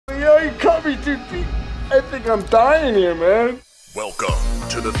you cut me too deep. I think I'm dying here, man. Welcome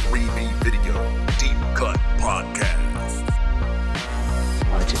to the 3B Video Deep Cut Podcast.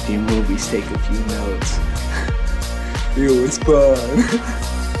 Watch a few movies, take a few notes. It was fun.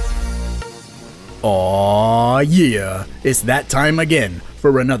 Aw, yeah. It's that time again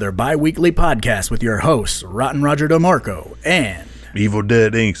for another bi-weekly podcast with your hosts, Rotten Roger DeMarco and Evil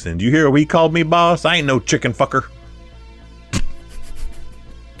Dead Inkston. You hear what he called me, boss? I ain't no chicken fucker.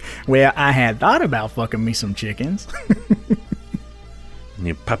 Well, I had thought about fucking me some chickens.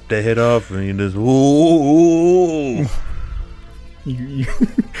 You pop the head off and you just, ooh. You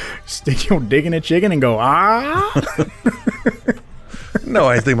stick your dick in a chicken and go, ah? No,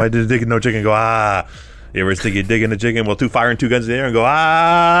 I think my dick in no chicken and go, ah. You ever stick your dick in a chicken? Well, firing two guns in the air and go,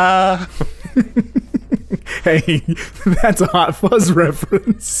 ah. Hey, that's a Hot Fuzz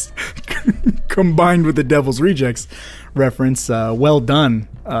reference combined with the Devil's Rejects reference. Well done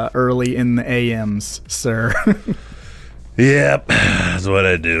early in the AMs, sir. Yep, that's what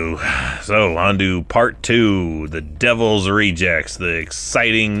I do. So, on to part 2, The Devil's Rejects, the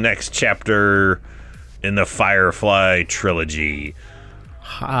exciting next chapter in the Firefly trilogy.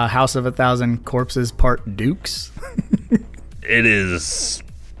 House of a Thousand Corpses Part Dukes. It is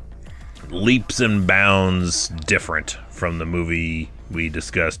leaps and bounds different from the movie we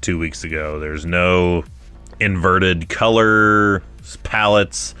discussed 2 weeks ago. There's no inverted color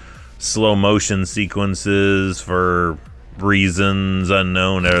palettes, slow motion sequences for reasons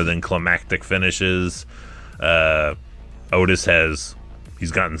unknown other than climactic finishes. Otis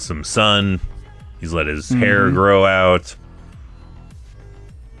he's gotten some sun. He's let his hair grow out.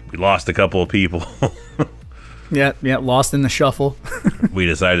 We lost a couple of people. Yeah, lost in the shuffle. We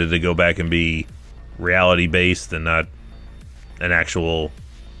decided to go back and be reality based and not an actual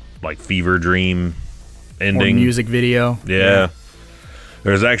like fever dream ending. Or music video. Yeah.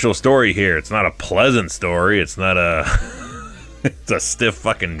 There's actual story here. It's not a pleasant story. It's not it's a stiff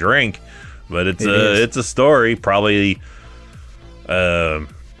fucking drink, but it's a story. Probably bar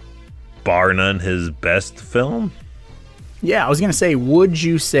none his best film. Yeah, I was gonna say, would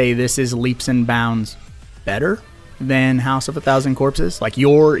you say this is leaps and bounds better than House of a Thousand Corpses? Like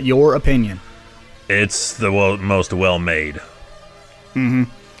your opinion? It's the most well made.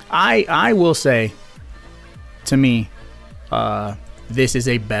 I will say, to me, this is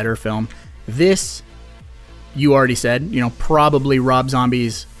a better film. This, you already said, probably Rob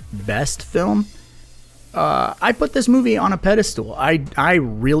Zombie's best film. I put this movie on a pedestal. I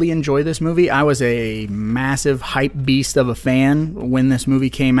really enjoy this movie. I was a massive hype beast of a fan when this movie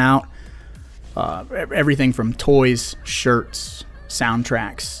came out. Everything from toys, shirts,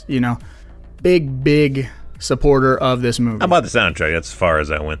 soundtracks, big supporter of this movie. How about the soundtrack? That's as far as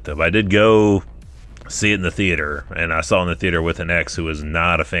I went, though. I did go see it in the theater, and I saw it in the theater with an ex who was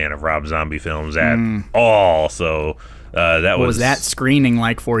not a fan of Rob Zombie films at all. So what was that screening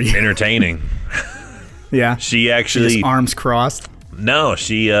like for you? Entertaining. Yeah. She actually just arms crossed. No,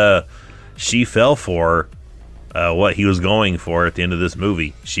 she fell for what he was going for at the end of this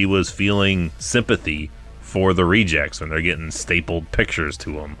movie. She was feeling sympathy for the rejects when they're getting stapled pictures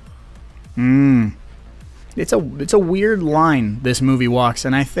to them. It's a weird line this movie walks,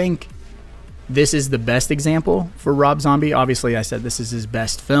 and I think this is the best example for Rob Zombie. Obviously, I said this is his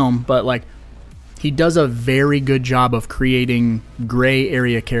best film, but like he does a very good job of creating gray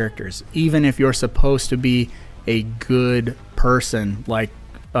area characters. Even if you're supposed to be a good person like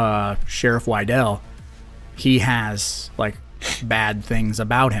Sheriff Wydell, he has like bad things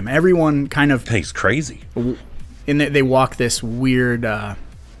about him. Everyone kind of... He's crazy. And they walk this weird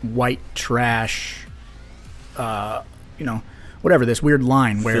white trash, whatever, this weird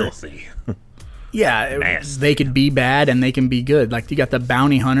line where... Filthy. Yeah, Nasty. They could be bad and they can be good. Like, you got the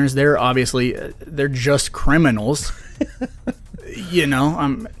bounty hunters. They're obviously, they're just criminals.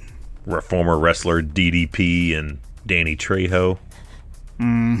 Former wrestler DDP and Danny Trejo.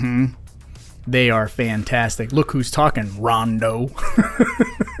 They are fantastic. Look who's talking, Rondo.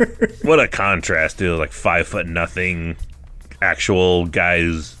 What a contrast, dude. Like 5'0", actual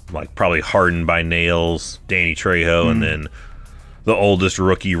guys, like probably hardened by nails, Danny Trejo, and then the oldest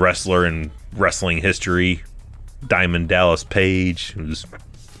rookie wrestler in wrestling history, Diamond Dallas Page, who's, I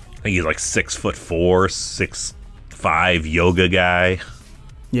think he's like 6'4", 6'5", yoga guy.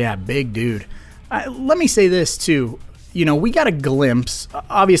 Yeah, big dude. Let me say this too. We got a glimpse.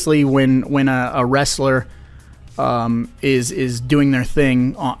 Obviously, when a wrestler is doing their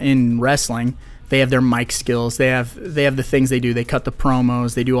thing in wrestling, they have their mic skills. They have the things they do. They cut the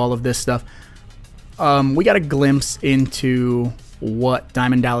promos. They do all of this stuff. We got a glimpse into what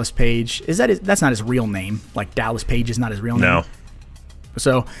Diamond Dallas Page is. That's not his real name. Like, Dallas Page is not his real name. No.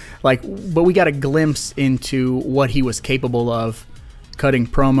 So, like, but we got a glimpse into what he was capable of, cutting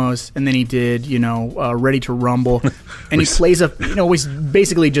promos, and then he did, Ready to Rumble, and he plays he's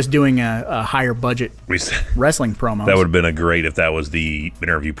basically just doing a higher budget wrestling promo. That would have been great if that was the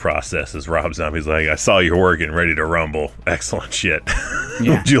interview process. As Rob Zombie's like, I saw you working Ready to Rumble. Excellent shit.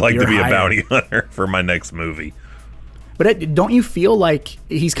 Yeah, would you like to be hired. a bounty hunter for my next movie? But don't you feel like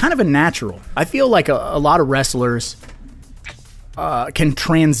he's kind of a natural? I feel like a lot of wrestlers can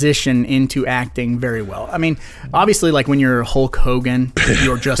transition into acting very well. I mean, obviously, like when you're Hulk Hogan,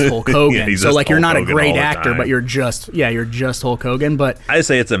 you're just Hulk Hogan. Yeah, so like you're not Hulk a Hogan great all the actor, time. but you're just Hulk Hogan. But I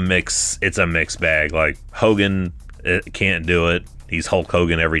say it's a mix. It's a mixed bag. Like Hogan can't do it. He's Hulk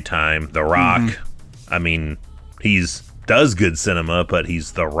Hogan every time. The Rock. I mean, does good cinema, but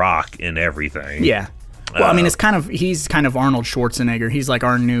he's The Rock in everything. yeah. Well, I mean, he's kind of Arnold Schwarzenegger. He's like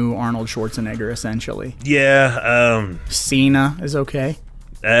our new Arnold Schwarzenegger, essentially. Yeah. Cena is okay.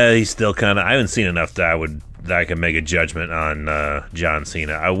 He's still kind of. I haven't seen enough that I can make a judgment on John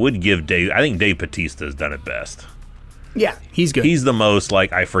Cena. I would give Dave. I think Dave Bautista's done it best. Yeah, he's good. He's the most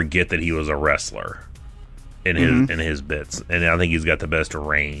like I forget that he was a wrestler in his bits, and I think he's got the best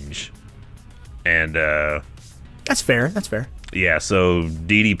range. And That's fair. That's fair. yeah, so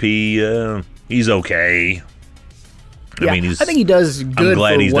DDP, he's okay. Yeah, I think he does good. I'm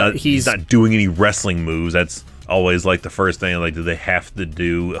glad for he's not doing any wrestling moves. That's always like the first thing. Like, do they have to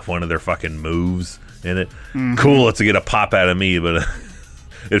do one of their fucking moves in it? Cool, let's get a pop out of me, but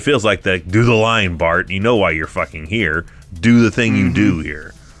it feels like that. Do the line, Bart. You know why you're fucking here. Do the thing you do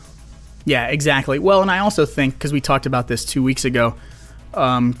here. Yeah, exactly. Well, and I also think, because we talked about this 2 weeks ago,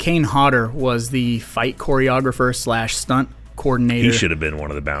 Kane Hodder was the fight choreographer / stunt coordinator. He should have been one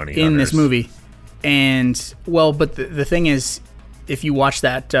of the bounty in hunters. this movie. And, well, but the thing is, if you watch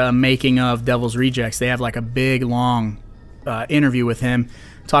that making of Devil's Rejects, they have like a big, long interview with him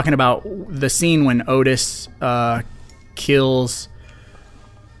talking about the scene when Otis kills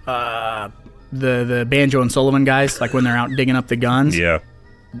the Banjo and Sullivan guys, like when they're out digging up the guns. Yeah.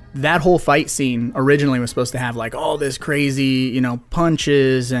 That whole fight scene originally was supposed to have like all this crazy,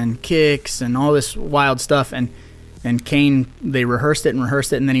 punches and kicks and all this wild stuff. And Kane, they rehearsed it,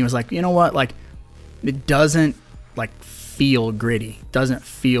 and then he was like, you know what? Like, it doesn't like feel gritty, doesn't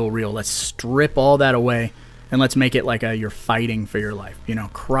feel real. Let's strip all that away and let's make it like you're fighting for your life.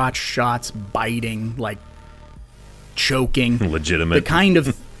 Crotch shots, biting, like choking, Legitimate. the kind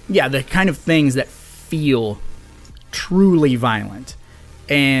of things that feel truly violent.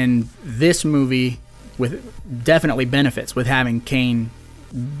 And this movie definitely benefits with having Kane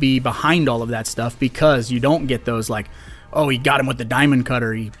be behind all of that stuff, because you don't get those like, oh, he got him with the diamond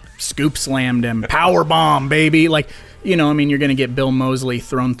cutter, he scoop slammed him, power bomb, baby. Like, you're going to get Bill Moseley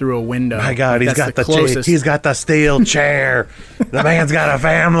thrown through a window. My God, Like, that's the closest. he's got the steel chair. The man's got a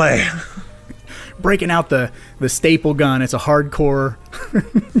family. Breaking out the staple gun. It's a hardcore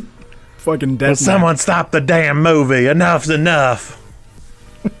fucking death. Someone stop the damn movie. Enough's enough.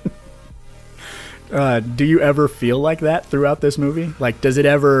 Do you ever feel like that throughout this movie? Like, does it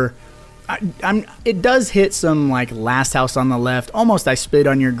ever? It does hit some like Last House on the Left. Almost, I spit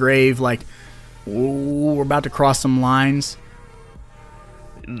on your grave. Like, ooh, we're about to cross some lines.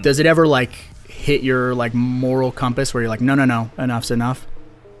 Does it ever like hit your like moral compass where you're like, no, enough's enough?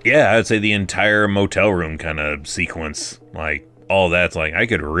 Yeah, I'd say the entire motel room kind of sequence, like all that's like, I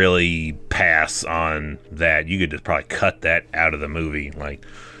could really pass on that. You could just probably cut that out of the movie. Like,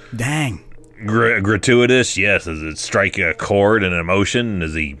 dang. Gratuitous, yes. Does it strike a chord and an emotion?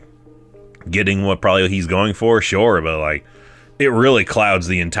 Is he getting what probably he's going for? Sure, but like, it really clouds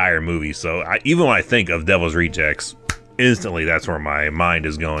the entire movie. So even when I think of Devil's Rejects, instantly that's where my mind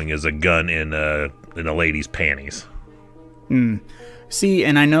is going, is a gun in a lady's panties. See,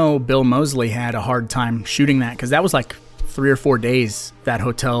 and I know Bill Moseley had a hard time shooting that, because that was like 3 or 4 days, that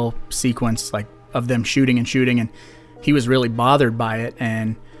hotel sequence, like of them shooting, and he was really bothered by it.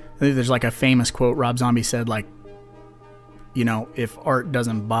 And I think there's like a famous quote Rob Zombie said, like, if art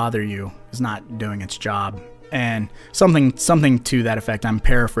doesn't bother you, it's not doing its job, and something to that effect. I'm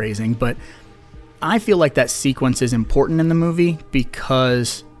paraphrasing, but I feel like that sequence is important in the movie,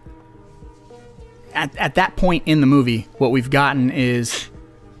 because at that point in the movie, what we've gotten is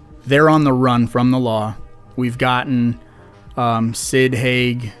they're on the run from the law. We've gotten Sid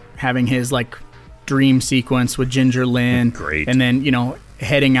Haig having his like dream sequence with Ginger Lynn. Great. And then,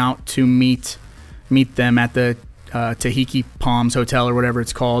 heading out to meet them at the Tahiti Palms Hotel or whatever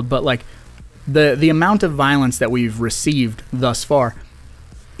it's called. But like the amount of violence that we've received thus far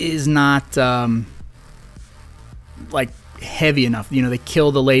is not like heavy enough. They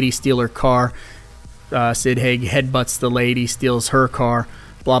kill the lady, steal her car. Sid Haig headbutts the lady, steals her car,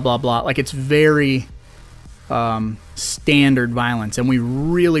 blah, blah, blah. Like, it's very standard violence, and we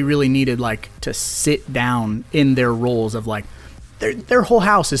really, really needed, like, to sit down in their roles of, like, their whole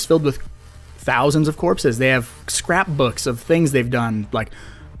house is filled with thousands of corpses. They have scrapbooks of things they've done, like,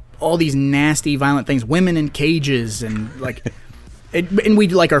 all these nasty, violent things, women in cages, and, like... and we,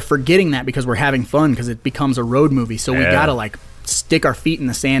 like, are forgetting that because we're having fun, because it becomes a road movie, so we gotta, like, stick our feet in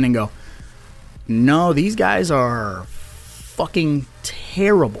the sand and go, no, these guys are fucking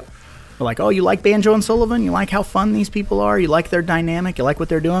terrible. We're like, oh, you like Banjo and Sullivan? You like how fun these people are? You like their dynamic? You like what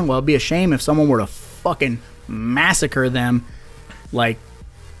they're doing? Well, it'd be a shame if someone were to fucking massacre them like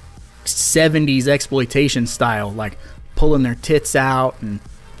 70s exploitation style, like pulling their tits out and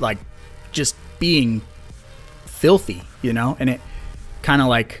like just being filthy, you know? And it kind of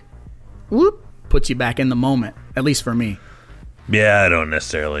like, whoop, puts you back in the moment, at least for me. Yeah, I don't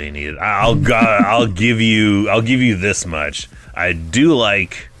necessarily need it. I'll give you this much. I do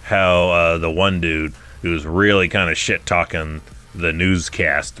like how the one dude who's really kind of shit talking the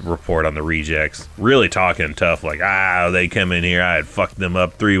newscast report on the rejects, really talking tough, like, they come in here, I had fucked them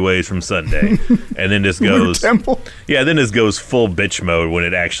up 3 ways from Sunday, and then just goes, then this goes full bitch mode when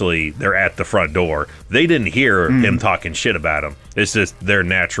it actually they're at the front door. They didn't hear him talking shit about him. It's just their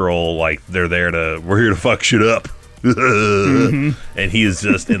natural, like, we're here to fuck shit up. And he is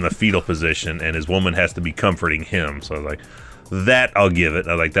just in the fetal position, and his woman has to be comforting him. So like that, I'll give it.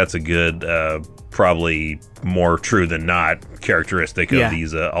 I like that's a good, probably more true than not characteristic of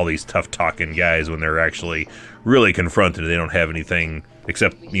these all these tough talking guys when they're actually really confronted. They don't have anything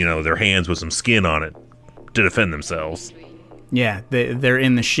except their hands with some skin on it to defend themselves. Yeah, they're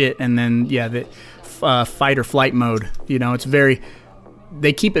in the shit, and then the fight or flight mode. It's very.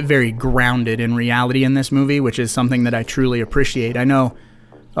 They keep it very grounded in reality in this movie, which is something that I truly appreciate. I know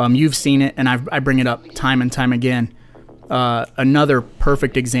you've seen it, and I bring it up time and time again. Another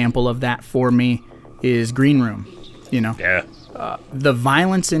perfect example of that for me is Green Room. The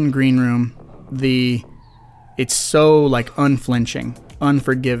violence in Green Room, it's so like unflinching,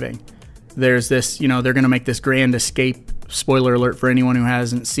 unforgiving. There's this, they're going to make this grand escape. Spoiler alert for anyone who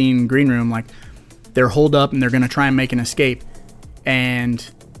hasn't seen Green Room. Like, they're holed up and they're going to try and make an escape. And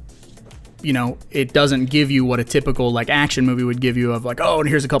it doesn't give you what a typical like action movie would give you of like, oh, and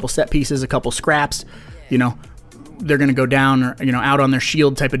here's a couple set pieces, a couple scraps, they're gonna go down or out on their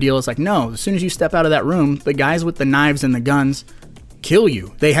shield type of deal. It's like, no, as soon as you step out of that room, the guys with the knives and the guns kill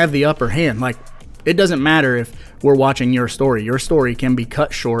you. They have the upper hand. Like, it doesn't matter if we're watching your story can be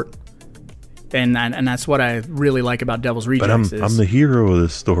cut short, and that's what I really like about Devil's Rejects. But I'm the hero of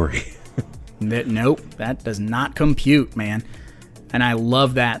this story. Nope, that does not compute, man. And I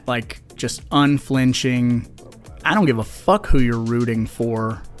love that, like, just unflinching, I don't give a fuck who you're rooting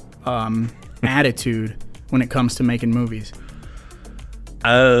for attitude when it comes to making movies.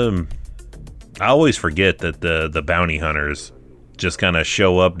 I always forget that the bounty hunters just kind of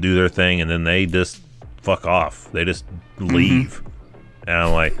show up, do their thing, and then they just fuck off. They just leave. And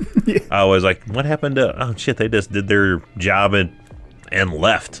I'm like, I was like, what happened to, oh shit, they just did their job and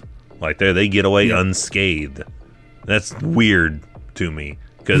left. Like, they get away unscathed. That's weird to me,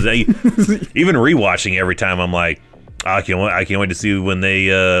 because even rewatching every time, I'm like, I can't wait to see when they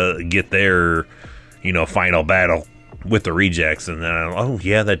get their final battle with the rejects, and then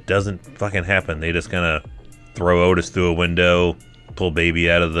that doesn't fucking happen. They just kind of throw Otis through a window, pull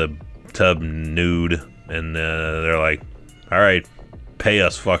Baby out of the tub nude, and they're like, all right, pay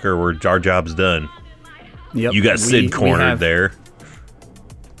us, fucker, our job's done. Yep, you got Sid cornered there.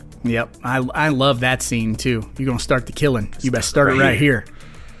 Yep, I love that scene too. You're gonna start the killing. You better start it right here.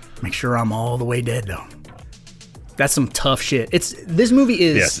 Make sure I'm all the way dead though. That's some tough shit. This movie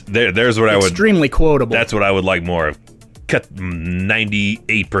is there's what extremely quotable. That's what I would like more of. Cut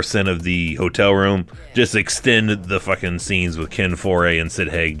 98% of the hotel room. Just extend the fucking scenes with Ken Foray and Sid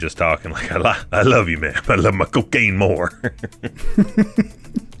Haig just talking like, I love you, man. I love my cocaine more.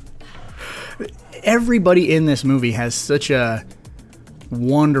 Everybody in this movie has such a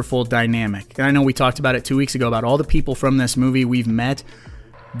wonderful dynamic. And I know we talked about it 2 weeks ago about all the people from this movie we've met.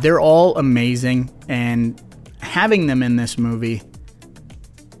 They're all amazing, and having them in this movie,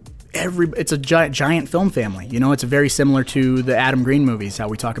 it's a giant film family. It's very similar to the Adam Green movies, how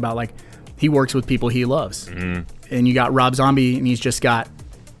we talk about like he works with people he loves. And you got Rob Zombie, and he's just got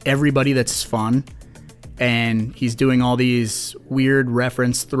everybody that's fun, and he's doing all these weird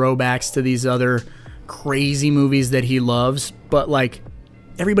reference throwbacks to these other crazy movies that he loves, but like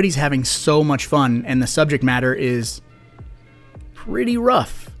everybody's having so much fun, and the subject matter is pretty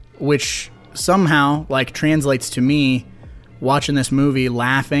rough, which somehow like translates to me watching this movie,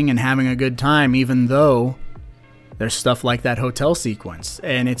 laughing and having a good time, even though there's stuff like that hotel sequence.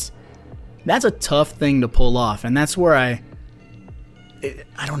 And that's a tough thing to pull off. And that's where I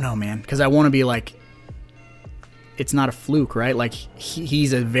don't know, man, because I want to be like, it's not a fluke, right? Like,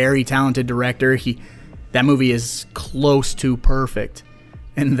 he's a very talented director. That movie is close to perfect.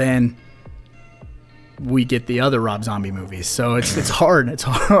 And then we get the other Rob Zombie movies. So it's hard. It's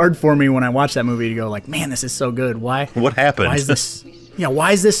hard for me when I watch that movie to go like, man, this is so good. Why? What happened? Why is this? Yeah,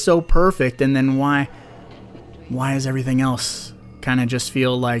 why is this so perfect? And then why is everything else kind of just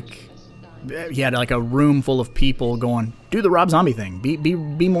feel like you had like a room full of people going, do the Rob Zombie thing.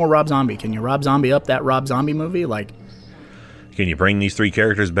 Be more Rob Zombie. Can you Rob Zombie up that Rob Zombie movie? Like, can you bring these 3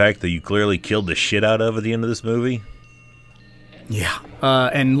 characters back that you clearly killed the shit out of at the end of this movie? Yeah.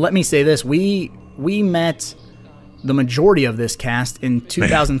 And let me say this. We met the majority of this cast in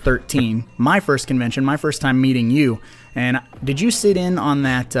 2013, my first convention, my first time meeting you. And did you sit in on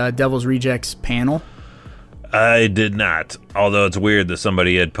that Devil's Rejects panel? I did not, although it's weird that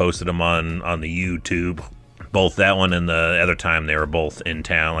somebody had posted them on the YouTube. Both that one and the other time they were both in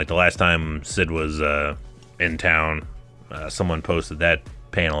town. Like the last time Sid was in town, someone posted that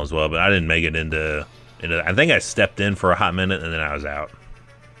panel as well, but I didn't make it into I think I stepped in for a hot minute and then I was out.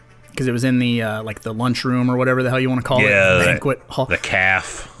 Because it was in the like the lunchroom or whatever the hell you want to call it, the banquet hall. The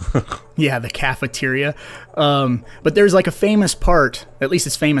calf. Yeah, the cafeteria. But there's like a famous part, at least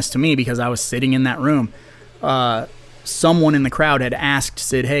it's famous to me because I was sitting in that room. Someone in the crowd had asked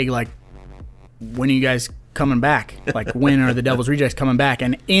Sid, hey, like, when are you guys coming back? Like, when are the Devil's Rejects coming back?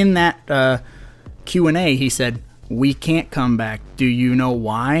 And in that Q&A, he said, we can't come back. Do you know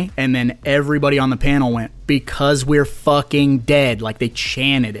why? And then everybody on the panel went, because we're fucking dead. Like, they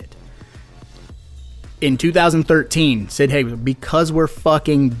chanted it. In 2013, said, hey, because we're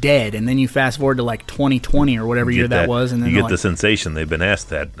fucking dead. And then you fast forward to like 2020 or whatever year that was. And then you get like, the sensation they've been asked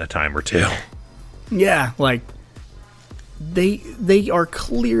that a time or two. Yeah, like, they are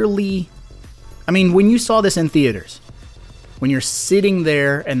clearly... I mean, when you saw this in theaters, when you're sitting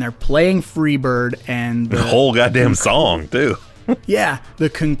there and they're playing Freebird and... The whole goddamn song, too. Yeah, the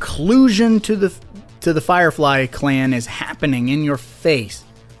conclusion to the Firefly clan is happening in your face.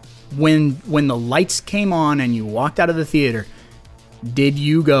 When the lights came on and you walked out of the theater, did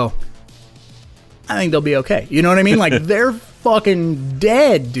you go, I think they'll be okay? You know what I mean? Like, they're fucking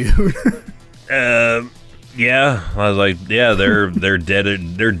dead, dude. Yeah. I was like, yeah, they're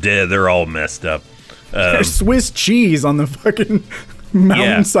dead. They're dead. They're all messed up. There's Swiss cheese on the fucking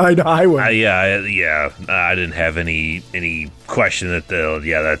mountainside highway. I didn't have any question that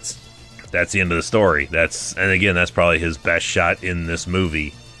that's the end of the story. And again, that's probably his best shot in this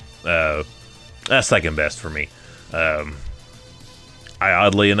movie. That's second best for me.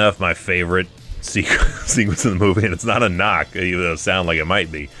 Oddly enough, my favorite sequence in the movie, and it's not a knock, even though it sounds like it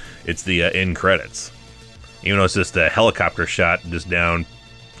might be, it's the end credits. Even though it's just a helicopter shot just down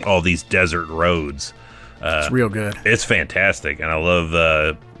all these desert roads. It's real good. It's fantastic, and I love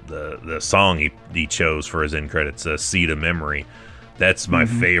the song he chose for his end credits, Seed of Memory. That's my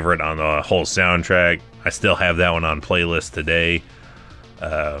favorite on the whole soundtrack. I still have that one on playlist today.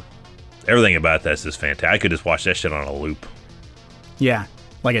 Everything about that's just fantastic. I could just watch that shit on a loop. Yeah,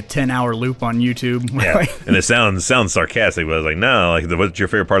 like a 10-hour loop on YouTube. Yeah, and it sounds sarcastic, but I was like, no, like, what's your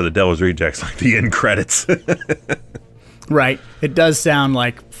favorite part of the Devil's Rejects? Like the end credits. Right. It does sound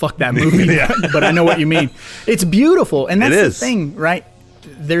like, fuck that movie, yeah. But I know what you mean. It's beautiful, and that's the thing, right?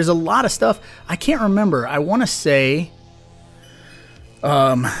 There's a lot of stuff. I can't remember. I want to say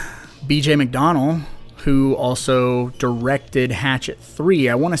B.J. McDonnell, who also directed Hatchet 3,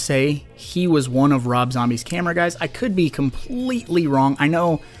 I want to say he was one of Rob Zombie's camera guys. I could be completely wrong. I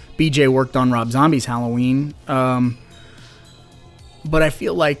know BJ worked on Rob Zombie's Halloween, but I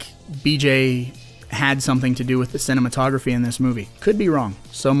feel like BJ had something to do with the cinematography in this movie. Could be wrong.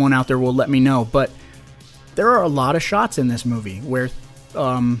 Someone out there will let me know. But there are a lot of shots in this movie where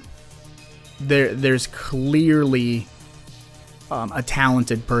there's clearly a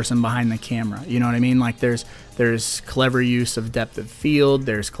talented person behind the camera. You know what I mean? Like there's clever use of depth of field,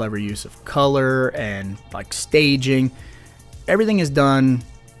 there's clever use of color and like staging. Everything is done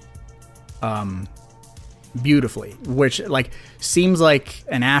beautifully, which like seems like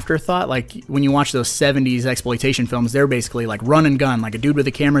an afterthought. Like when you watch those 70s exploitation films, they're basically like run and gun, like a dude with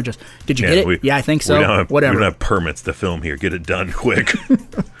a camera just, did you get it? Yeah, I think so. Whatever. We don't have permits to film here. Get it done quick.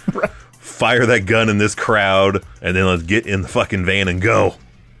 Right. Fire that gun in this crowd, and then let's get in the fucking van and go.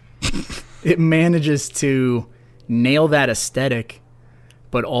 It manages to nail that aesthetic,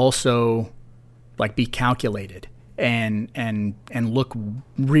 but also like be calculated. and look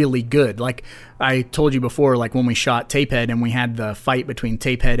really good. Like I told you before, like when we shot Tapehead and we had the fight between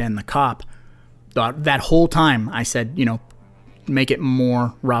Tapehead and the cop, that whole time I said, you know, make it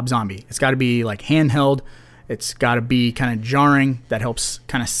more Rob Zombie. It's got to be like handheld. It's got to be kind of jarring. That helps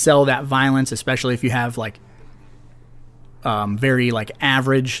kind of sell that violence, especially if you have like very like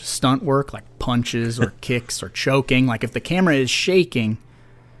average stunt work, like punches or kicks or choking. Like if the camera is shaking,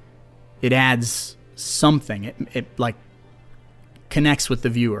 it adds something. It like connects with the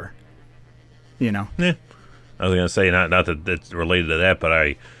viewer, you know. Yeah, I was gonna say not that it's related to that,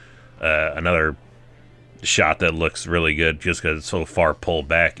 but another shot that looks really good just because it's so far pulled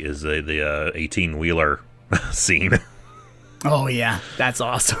back is the 18-wheeler scene. Oh yeah, that's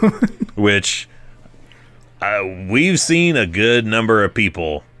awesome. Which we've seen a good number of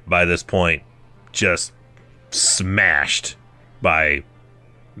people by this point just smashed by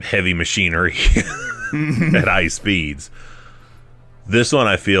heavy machinery at high speeds. This one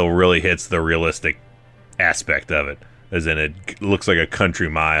I feel really hits the realistic aspect of it, as in it looks like a country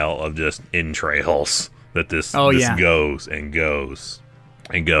mile of just entrails that this goes and goes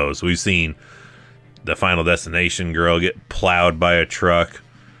and goes. We've seen the Final Destination girl get plowed by a truck.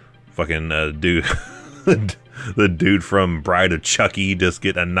 Fucking dude, the dude from Bride of Chucky just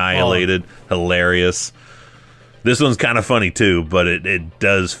get annihilated. Oh. Hilarious. This one's kind of funny too, but it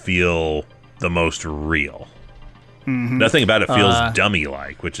does feel the most real. Mm-hmm. Nothing about it feels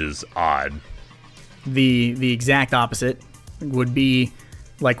dummy-like, which is odd. The exact opposite would be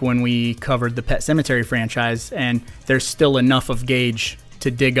like when we covered the Pet Sematary franchise, and there's still enough of Gage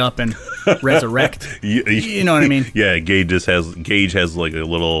to dig up and resurrect. You know what I mean? Yeah, Gage has like a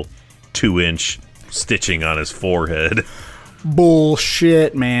little 2-inch stitching on his forehead.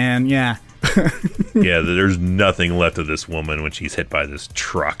 Bullshit, man. Yeah. Yeah, there's nothing left of this woman when she's hit by this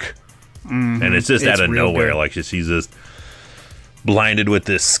truck. Mm-hmm. And it's just out of nowhere. Good. Like she's just blinded with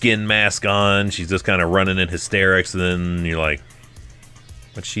this skin mask on. She's just kind of running in hysterics. And then you're like,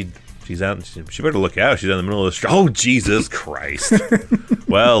 but she's out. She better look out. She's in the middle of the street. Oh, Jesus Christ.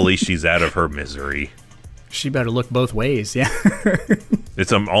 Well, at least she's out of her misery. She better look both ways. Yeah.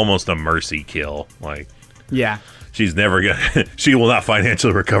 It's almost a mercy kill. Like, yeah. She's never gonna. She will not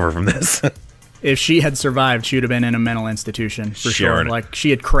financially recover from this. If she had survived, she would have been in a mental institution for sure. Like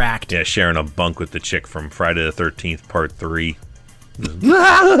she had cracked. Yeah, sharing a bunk with the chick from Friday the 13th, Part 3.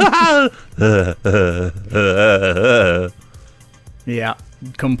 Yeah,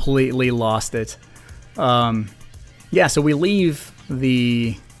 completely lost it. Yeah, so we leave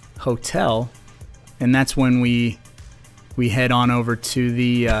the hotel, and that's when we head on over to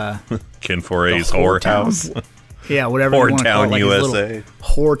the Ken Foray's whorehouse. Yeah, whatever you want to call it, like USA.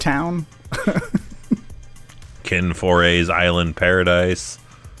 Whore town. Ken Foray's Island Paradise.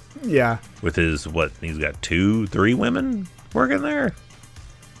 Yeah. With his, he's got 2-3 women working there?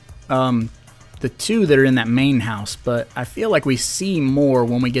 The 2 that are in that main house, but I feel like we see more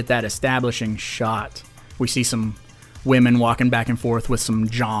when we get that establishing shot. We see some women walking back and forth with some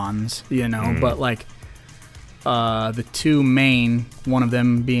Johns, you know, but like the 2 main, one of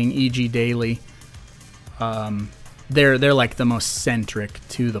them being E.G. Daily, they're like the most centric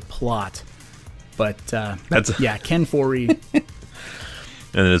to the plot. But yeah, Ken Foree.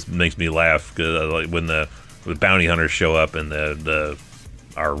 And this makes me laugh because like when the bounty hunters show up and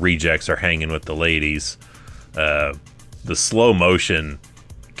our rejects are hanging with the ladies, the slow motion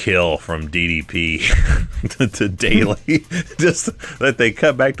kill from DDP to Daly, just that they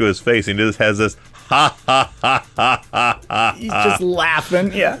cut back to his face and he just has this ha ha ha ha ha ha. He's just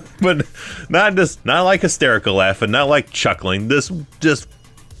laughing, yeah. But not like hysterical laughing, not like chuckling. This just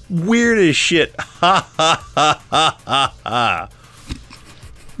weird as shit. Ha ha ha ha ha ha.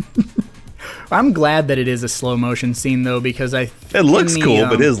 I'm glad that it is a slow motion scene though, because it looks cool,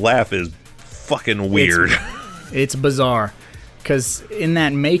 but his laugh is fucking weird. It's bizarre, because in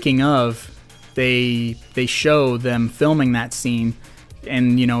that making of, they show them filming that scene,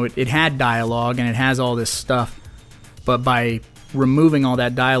 and you know it had dialogue and it has all this stuff, but by removing all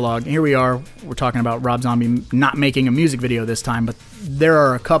that dialogue, here we're talking about Rob Zombie not making a music video this time, but there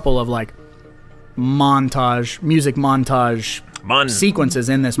are a couple of like music montage sequences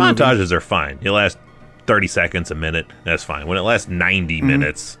in this movie. Montages are fine. It lasts 30 seconds, a minute. That's fine. When it lasts 90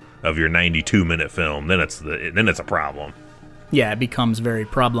 minutes of your 92-minute film, then it's a problem. Yeah, it becomes very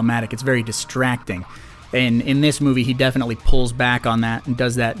problematic. It's very distracting. And in this movie, he definitely pulls back on that and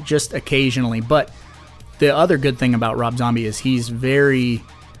does that just occasionally. But the other good thing about Rob Zombie is he's very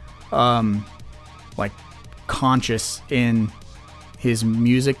like conscious in his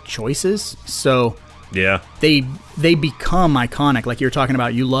music choices. So yeah, they become iconic. Like you're talking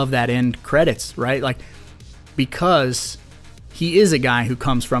about, you love that end credits, right? Like because he is a guy who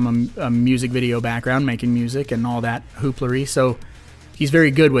comes from a music video background, making music and all that hooplery. So he's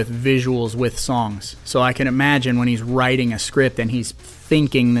very good with visuals with songs. So I can imagine when he's writing a script and he's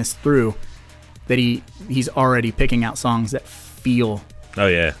thinking this through, that he's already picking out songs that feel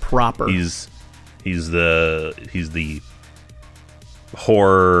proper. He's the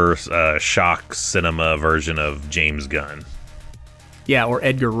horror shock cinema version of James Gunn. Yeah, or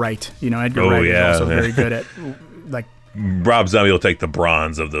Edgar Wright. Edgar Wright is also very good at like. Rob Zombie will take the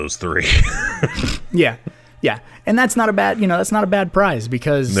bronze of those three. Yeah, and that's not a bad prize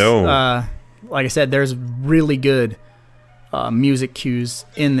because, like I said, there's really good music cues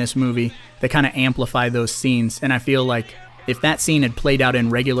in this movie that kind of amplify those scenes, and I feel like if that scene had played out in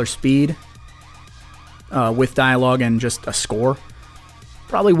regular speed with dialogue and just a score,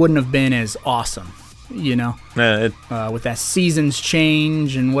 probably wouldn't have been as awesome. With that seasons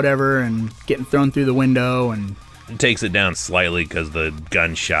change and whatever, and getting thrown through the window, and it takes it down slightly because the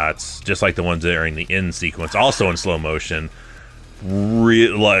gunshots, just like the ones during the end sequence, also in slow motion,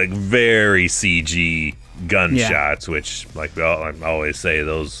 very CG gunshots, which, like I always say,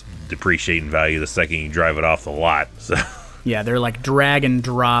 those depreciate in value the second you drive it off the lot. So yeah, they're like drag and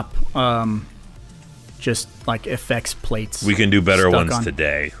drop, just like effects plates. We can do better ones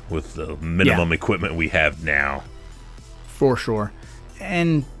today with the minimum equipment we have now, for sure.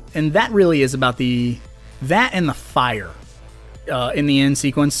 And that really is about that and the fire in the end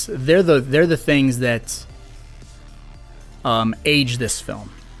sequence. They're the things that age this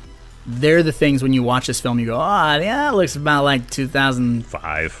film. They're the things when you watch this film you go, it looks about like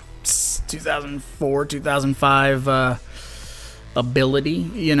 2005, 2004, 2005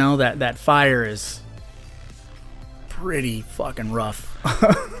 ability. That fire is pretty fucking rough.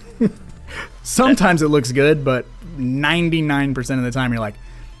 Sometimes it looks good, but 99% of the time you're like,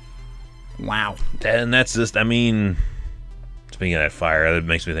 wow. And that's just, speaking of that fire, that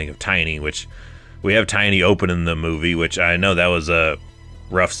makes me think of Tiny, which we have Tiny open in the movie, which I know that was a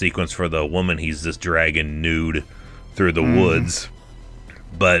rough sequence for the woman he's just dragging nude through the woods.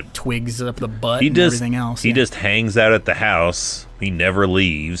 But twigs up the butt and everything else. He just hangs out at the house. He never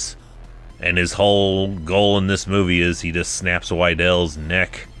leaves. And his whole goal in this movie is he just snaps Wydell's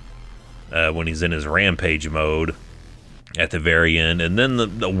neck when he's in his rampage mode at the very end. And then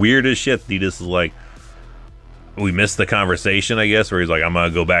the weirdest shit, he just is like, we missed the conversation, I guess, where he's like, I'm going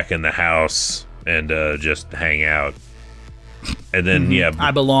to go back in the house and just hang out. And then,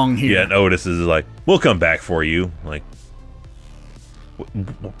 I belong here. Yeah, and Otis is like, we'll come back for you. Like,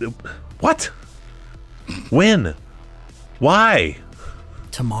 what? When? Why?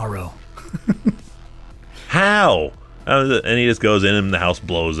 Tomorrow. How? And he just goes in and the house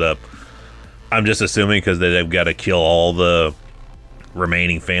blows up. I'm just assuming because they've got to kill all the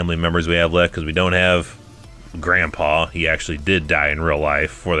remaining family members we have left, because we don't have Grandpa. He actually did die in real life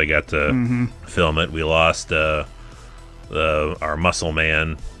before they got to film it. We lost our muscle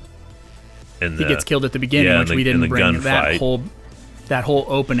man. He gets killed at the beginning, which we didn't bring. Gunfight. That whole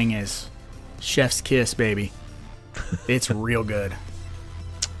opening is chef's kiss, baby. It's real good.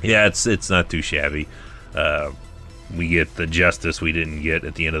 Yeah, it's not too shabby. We get the justice we didn't get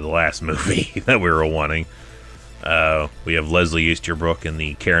at the end of the last movie that we were wanting. We have Leslie Easterbrook in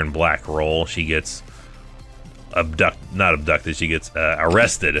the Karen Black role. She gets not abducted. She gets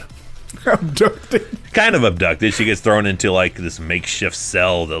arrested. Abducted. Kind of abducted. She gets thrown into like this makeshift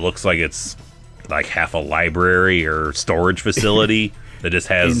cell that looks like it's like half a library or storage facility that just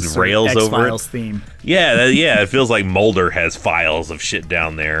has rails over it. X-Files theme. Yeah, it feels like Mulder has files of shit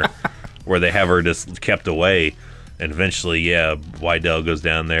down there where they have her just kept away. And eventually, Wydell goes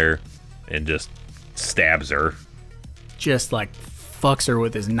down there and just stabs her. Just like Fucks her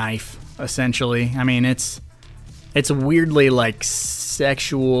with his knife, essentially. I mean, it's weirdly like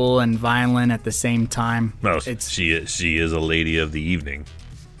sexual and violent at the same time. No, she is a lady of the evening.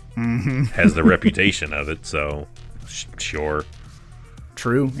 Has the reputation of it, so sure.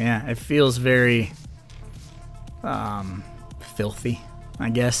 True, yeah. It feels very filthy, I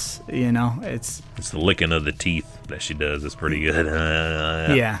guess. It's the licking of the teeth that she does. It's pretty good.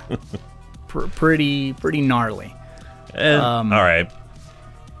 Yeah. Pretty gnarly. All right.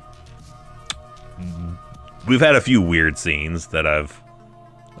 We've had a few weird scenes that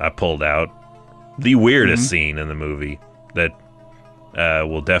I pulled out. The weirdest scene in the movie that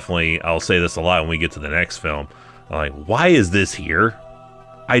will definitely, I'll say this a lot when we get to the next film. I'm like, why is this here?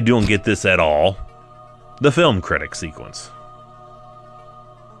 I don't get this at all. The film critic sequence.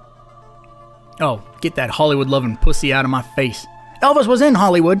 Oh, get that Hollywood loving pussy out of my face. Elvis was in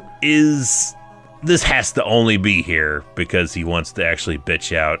Hollywood. This has to only be here because he wants to actually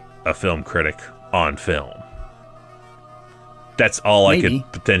bitch out a film critic on film. That's all Maybe. I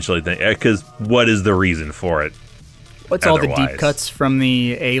could potentially think. Because what is the reason for it? What's all the deep Otherwise. cuts from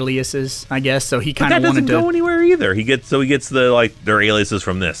the aliases, I guess? So he But kind that of doesn't wanted to. go anywhere either. He gets the like their aliases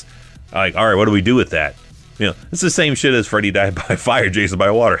from this. Like, all right, what do we do with that? You know, it's the same shit as Freddy died by fire, Jason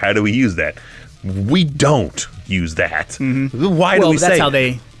by water. How do we use that? We don't use that. Mm-hmm. Why do we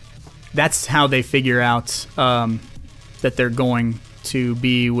say? That's how they figure out that they're going to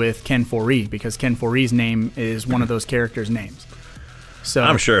be with Ken 4E, because Ken 4E's name is one of those characters' names. So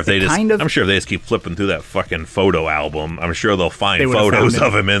I'm sure if they just, kind of, I'm sure if they just keep flipping through that fucking photo album, I'm sure they'll find They would've photos found it.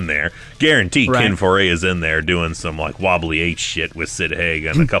 of him in there. Guaranteed, Right. Ken 4A is in there doing some like wobbly H shit with Sid Haig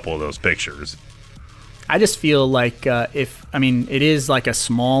and a couple of those pictures. I just feel like it is like a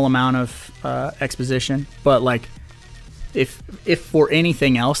small amount of exposition, but like if for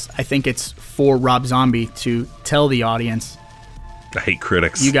anything else, I think it's for Rob Zombie to tell the audience, I hate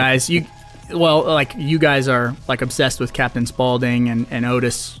critics. you guys are like obsessed with Captain Spaulding and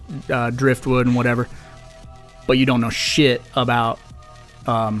Otis Driftwood and whatever, but you don't know shit about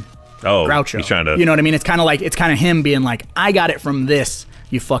Groucho. He's trying to. You know what I mean? It's kind of him being like, I got it from this,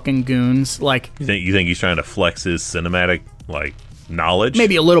 you fucking goons. Like, You think he's trying to flex his cinematic like knowledge?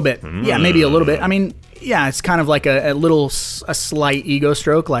 maybe a little bit. Yeah, maybe a little bit. I mean, yeah, it's kind of like a slight ego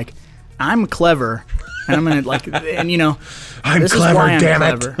stroke. Like, I'm clever, and I'm gonna like, and you know, I'm this clever, is why I'm damn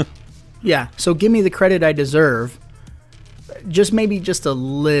it. clever. Yeah, so give me the credit I deserve. Maybe just a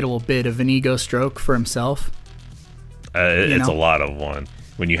little bit of an ego stroke for himself. It's know? a lot of one.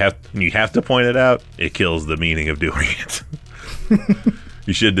 When you have to point it out, it kills the meaning of doing it.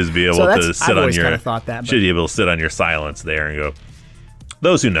 You should just be able to sit I've on always your. kind of thought that. Should be able to sit on your silence there and go.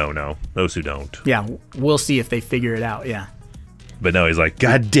 Those who know. Those who don't. Yeah, we'll see if they figure it out. Yeah. But no, he's like,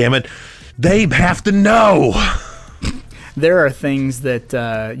 God damn it, they have to know. There are things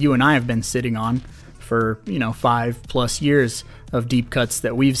that you and I have been sitting on for 5+ years of deep cuts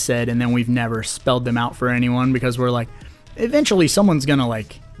that we've said, and then we've never spelled them out for anyone because we're like, eventually someone's gonna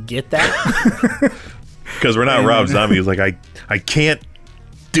like get that. Because we're not Rob Zombie. He's like, I can't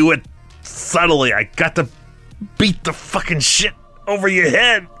do it subtly. I got to beat the fucking shit over your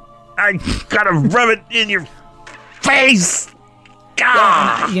head. I gotta rub it in your face.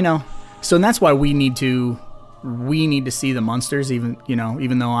 God. So that's why we need to see the Munsters, even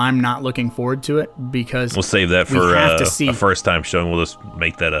though I'm not looking forward to it, because We'll save that we for have to see. a first time showing. We'll just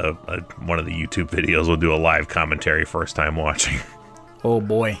make that a one of the YouTube videos. We'll do a live commentary first time watching. Oh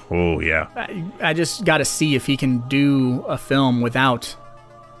boy. Oh yeah. I just got to see if he can do a film without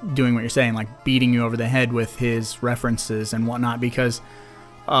doing what you're saying, like beating you over the head with his references and whatnot, because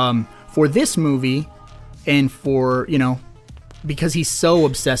for this movie and for, because he's so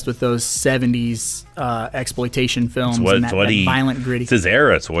obsessed with those 70s exploitation films and that violent, gritty. It's his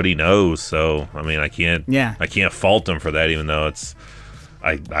era. It's what he knows. So, I mean, I can't fault him for that, even though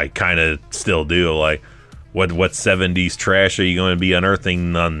I kind of still do. Like, what 70s trash are you going to be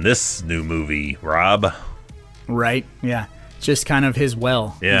unearthing on this new movie, Rob? Right, yeah. Just kind of his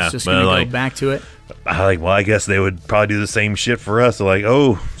well. Yeah. He's just going to go back to it. I guess they would probably do the same shit for us. Like,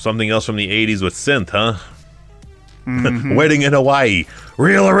 oh, something else from the 80s with synth, huh? Mm-hmm. Wedding in Hawaii.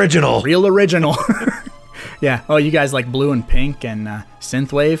 Real original. Yeah. Oh, you guys like Blue and Pink and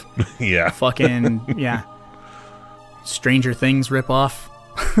Synthwave? Yeah. Fucking, yeah. Stranger Things ripoff.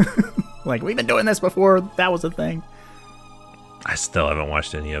 Like, we've been doing this before. That was a thing. I still haven't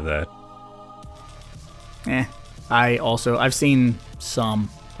watched any of that. I've seen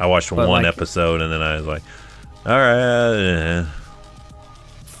some. I watched one episode and then I was like, all right.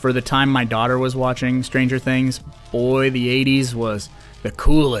 For the time my daughter was watching Stranger Things, boy, the 80s was the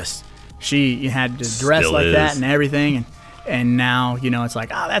coolest. She had to dress Still like is. that and everything. And now, it's like,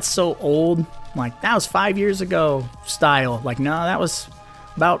 oh, that's so old. Like, that was 5 years ago style. Like, no, that was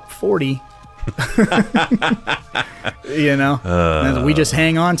about 40. And we just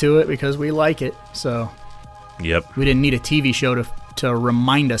hang on to it because we like it. So, yep. We didn't need a TV show to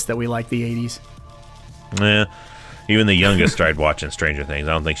remind us that we like the 80s. Yeah. Even the youngest tried watching Stranger Things.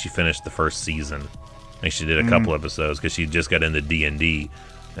 I don't think she finished the first season. I think she did a couple episodes because she just got into D&D,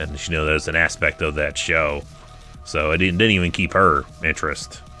 and she knew there's an aspect of that show. So it didn't even keep her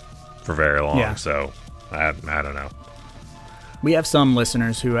interest for very long. Yeah. So I don't know. We have some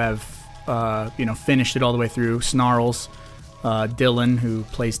listeners who have, finished it all the way through. Snarls, Dylan, who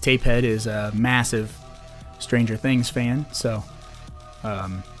plays Tapehead, is a massive Stranger Things fan. So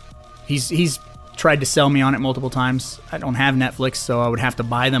he's tried to sell me on it multiple times. I don't have Netflix, so I would have to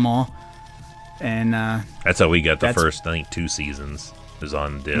buy them all. And that's how we got the first, I think, 2 seasons is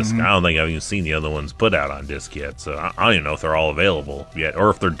on disc. I don't think I've even seen the other ones put out on disc yet, so I don't even know if they're all available yet, or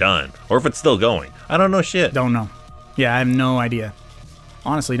if they're done, or if it's still going. I don't know shit. Don't know. Yeah, I have no idea.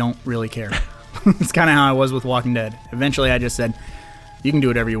 Honestly, don't really care. It's kind of how I was with Walking Dead. Eventually, I just said, you can do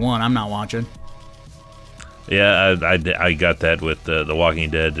whatever you want. I'm not watching. Yeah, I got that with the Walking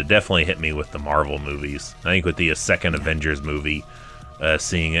Dead. It definitely hit me with the Marvel movies. I think with the second Avengers movie,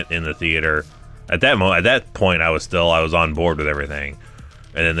 seeing it in the theater, at that point, I was on board with everything.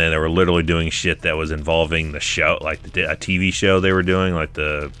 And then they were literally doing shit that was involving the show, like a TV show they were doing, like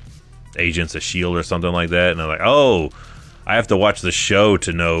the Agents of S.H.I.E.L.D. or something like that. And I'm like, oh, I have to watch the show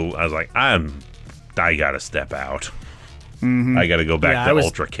to know. I was like, I gotta step out. Mm-hmm. I gotta go back to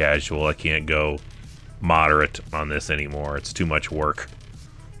ultra casual. I can't go moderate on this anymore. It's too much work.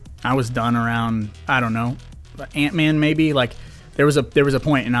 I was done around, I don't know, Ant-Man maybe. Like there was a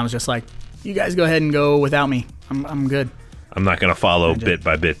point, and I was just like, you guys go ahead and go without me. I'm good. I'm not gonna follow bit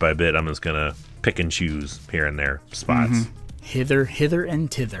by bit by bit. I'm just gonna pick and choose here and there spots. Mm-hmm. Hither and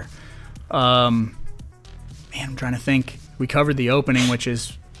thither. Man, I'm trying to think. We covered the opening, which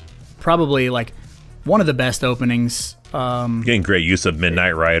is probably like one of the best openings. Getting great use of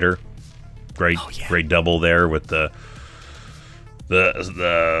Midnight Rider. Great double there with the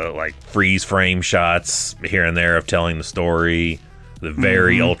like freeze frame shots here and there of telling the story. The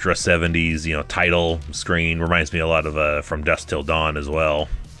very ultra 70s, title screen reminds me a lot of From Dusk Till Dawn as well.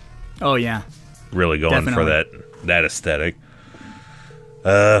 Oh yeah, really going definitely. for that aesthetic.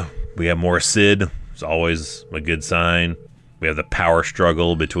 We have more Sid. It's always a good sign. We have the power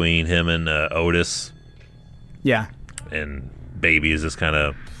struggle between him and Otis. Yeah, and Baby is just kind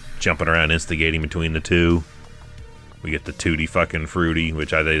of jumping around, instigating between the two. We get the Tutti fucking Fruity,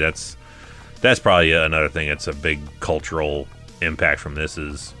 which I think that's probably another thing that's a big cultural impact from this,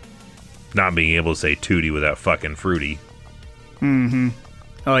 is not being able to say Tutti without fucking Fruity. Mm-hmm.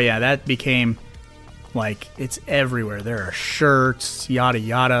 Oh yeah, that became like it's everywhere. There are shirts, yada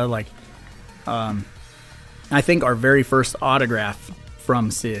yada. Like, I think our very first autograph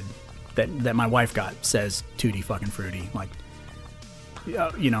from Sid that my wife got says Tutti fucking Fruity. Like,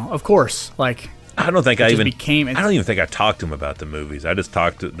 of course. Like, I don't think I don't even think I talked to him about the movies. I just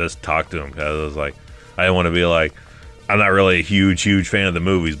talked to him because I was like, I didn't want to be like, I'm not really a huge fan of the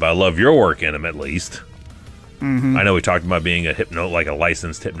movies, but I love your work in them at least. Mm-hmm. I know we talked about being a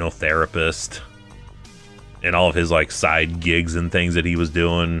licensed hypnotherapist, and all of his like side gigs and things that he was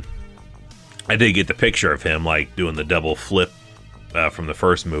doing. I did get the picture of him like doing the double flip from the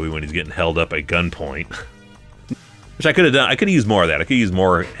first movie when he's getting held up at gunpoint. Which I could have done. I could have used more of that. I could use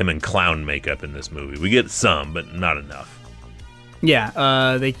more him in clown makeup in this movie. We get some, but not enough.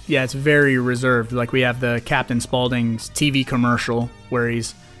 Yeah, it's very reserved. Like, we have the Captain Spaulding's TV commercial where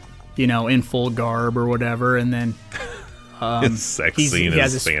he's, in full garb or whatever, and then his sex scene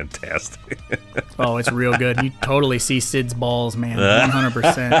is fantastic. Oh, it's real good. You totally see Sid's balls, man.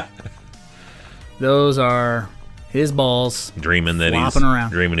 100%. Those are his balls. Dreaming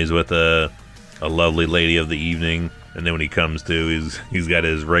he's with a lovely lady of the evening. And then when he comes to, he's got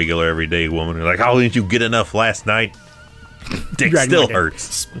his regular everyday woman. He's like, "How didn't you get enough last night? Dick still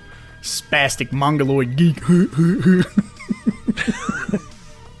hurts." Spastic mongoloid geek.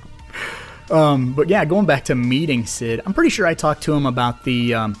 But yeah, going back to meeting Sid, I'm pretty sure I talked to him about the.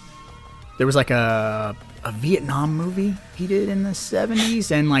 There was like a Vietnam movie he did in the 70s,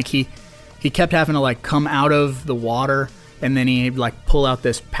 and like he kept having to like come out of the water, and then he'd like pull out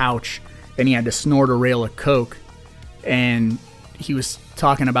this pouch, and he had to snort a rail of coke. And he was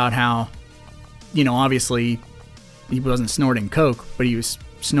talking about how, obviously he wasn't snorting coke, but he was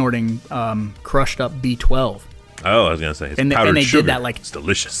snorting crushed up B12. Oh, I was gonna say, it's and powdered they sugar. Did that like it's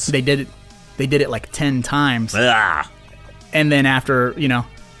delicious. They did it like 10 times. Ah. And then after,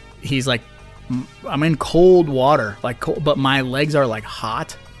 he's like, I'm in cold water, but my legs are like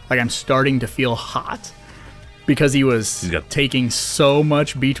hot, like I'm starting to feel hot. Because he was taking so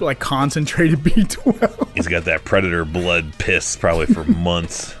much B12, like concentrated B12. He's got that predator blood piss probably for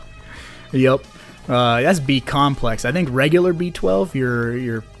months. Yep. That's B complex. I think regular B12,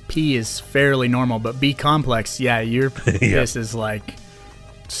 your pee is fairly normal, but B complex, yeah, your piss is like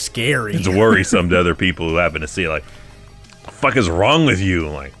scary. It's worrisome to other people who happen to see it, like, what the fuck is wrong with you?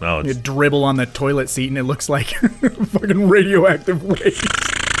 I'm like, no, you dribble on the toilet seat and it looks like fucking radioactive waste.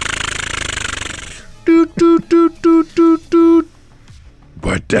 Doot, doot, doot, doot, doot, doot.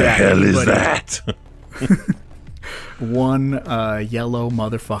 What the hell is that? One yellow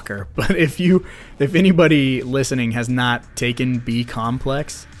motherfucker. But if anybody listening has not taken B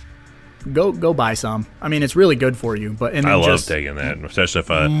complex, go buy some. I mean, it's really good for you. But I love taking that, especially if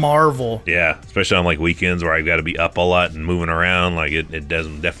I marvel. Yeah, especially on like weekends where I've got to be up a lot and moving around. Like it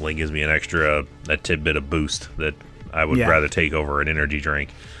definitely gives me an extra a tidbit of boost that I would rather take over an energy drink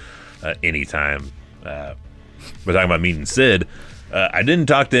anytime. we're talking about meeting Sid. I didn't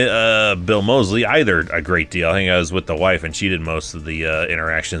talk to Bill Moseley either a great deal. I think I was with the wife, and she did most of the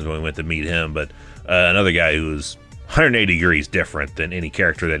interactions when we went to meet him. But another guy who's 180 degrees different than any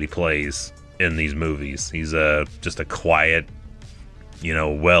character that he plays in these movies. He's just a quiet,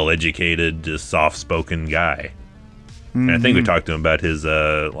 well-educated, just soft-spoken guy. Mm-hmm. And I think we talked to him about his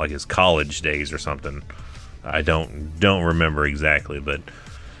his college days or something. I don't remember exactly, but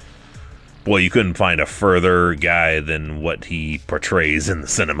boy, you couldn't find a further guy than what he portrays in the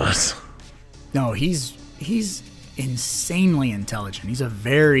cinemas. No, he's insanely intelligent. He's a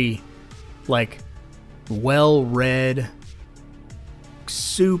very well-read,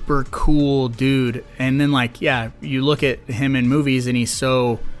 super cool dude. And then you look at him in movies and he's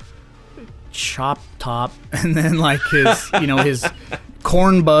so chop top, and then his his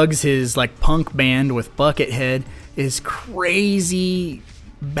Corn Bugs, his punk band with Buckethead, is crazy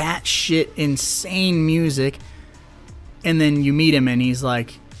batshit insane music, and then you meet him and he's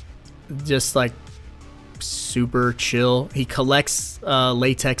just super chill. He collects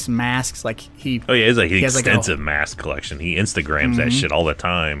latex masks. He has an extensive mask collection. He Instagrams that shit all the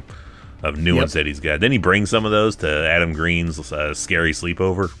time of new ones that he's got. Then he brings some of those to Adam Green's Scary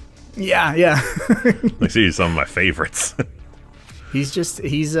Sleepover. Yeah. These are some of my favorites.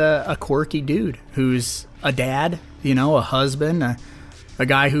 He's a quirky dude who's a dad, a husband, a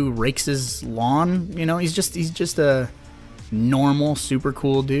guy who rakes his lawn. He's just a normal, super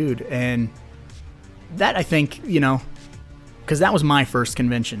cool dude. And that, I think, because that was my first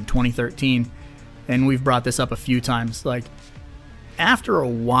convention, 2013, and we've brought this up a few times. After a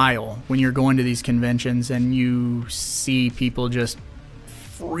while, when you're going to these conventions and you see people just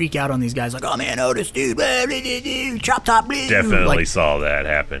freak out on these guys, oh man, Otis, dude, blah, blah, blah, blah, chop top, blah. Definitely saw that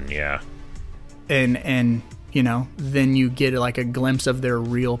happen, yeah. And then you get a glimpse of their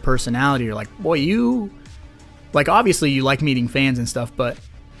real personality. You're boy, you obviously you like meeting fans and stuff, but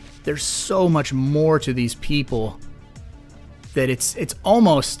there's so much more to these people that it's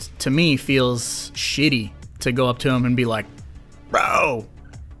almost, to me, feels shitty to go up to them and be bro,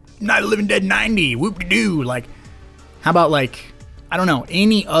 Night of the Living Dead 90, whoop-de-doo. How about I don't know,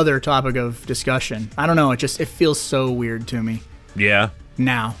 any other topic of discussion? I don't know, it feels so weird to me. Yeah.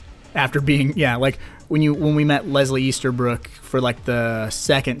 Now, after being, when we met Leslie Easterbrook for the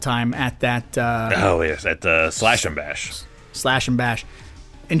second time at that at Slash and Bash,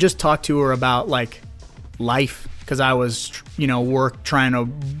 and just talked to her about life, because I was trying to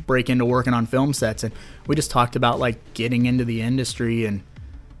break into working on film sets, and we just talked about getting into the industry and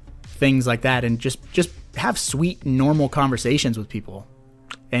things like that, and just have sweet, normal conversations with people.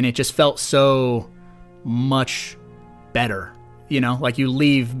 And it just felt so much better, you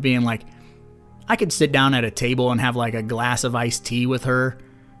leave being I could sit down at a table and have a glass of iced tea with her,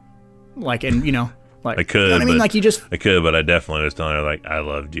 and I could, I could, but I definitely was telling her I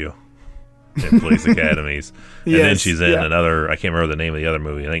loved you in Police Academies. And then she's in another, I can't remember the name of the other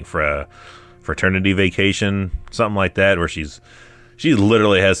movie, I think for Fraternity Vacation, something like that, where she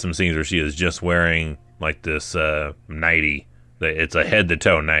literally has some scenes where she is just wearing this nightie. It's a head to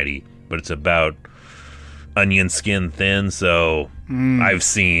toe nightie, but it's about onion skin thin. So I've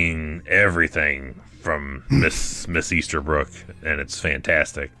seen everything from Miss Easterbrook, and it's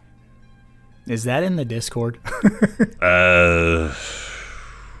fantastic. Is that in the Discord?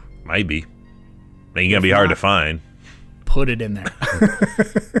 Might be. Ain't gonna be hard to find. Put it in there.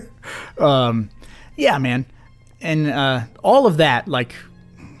 Yeah, man. And all of that,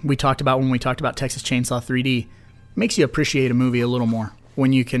 we talked about when we talked about Texas Chainsaw 3D, makes you appreciate a movie a little more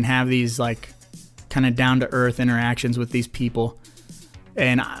when you can have these kind of down to earth interactions with these people.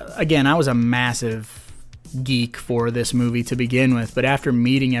 And again, I was a massive geek for this movie to begin with, but after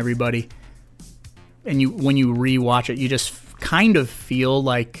meeting everybody, and when you rewatch it, you just kind of feel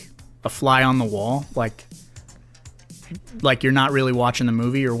like a fly on the wall, like you're not really watching the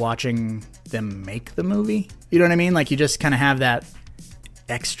movie, you're watching them make the movie. You know what I mean? You just kind of have that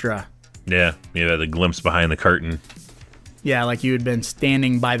extra. Yeah, the glimpse behind the curtain. Yeah, you had been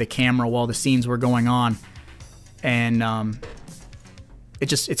standing by the camera while the scenes were going on, and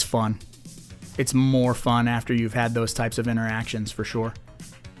it's fun. It's more fun after you've had those types of interactions, for sure.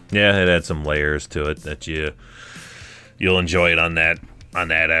 Yeah, it had some layers to it that you'll enjoy it on that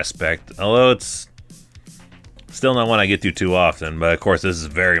aspect. Although it's still not one I get to too often, but of course this is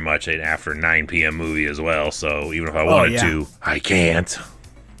very much an after 9 p.m. movie as well, so even if I wanted to, I can't.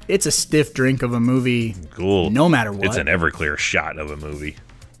 It's a stiff drink of a movie. Cool. No matter what. It's an Everclear shot of a movie.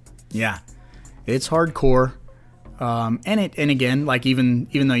 Yeah. It's hardcore. And again,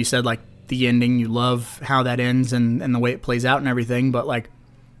 even though you said the ending, you love how that ends and the way it plays out and everything, but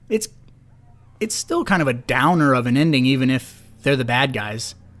it's it's still kind of a downer of an ending, even if they're the bad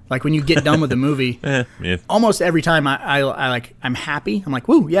guys. Like when you get done with the movie, yeah. almost every time I'm happy. I'm like,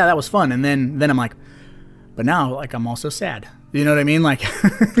 woo, yeah, that was fun. And then I'm like, but now like I'm also sad. You know what I mean? Like,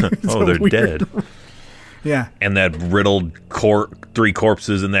 oh, they're dead. Yeah. And that riddled 3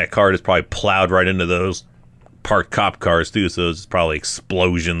 corpses in that car is probably plowed right into those parked cop cars too. So it's probably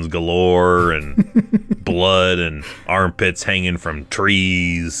explosions galore and blood and armpits hanging from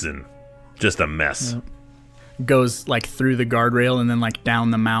trees and just a mess. Yeah. Goes like through the guardrail and then like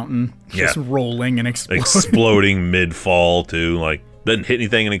down the mountain, just rolling and exploding. Exploding mid-fall too. Like doesn't hit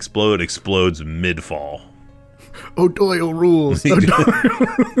anything and explodes mid-fall. O'Doyle rules. O'Doyle.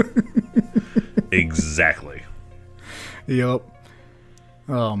 Exactly. Yep.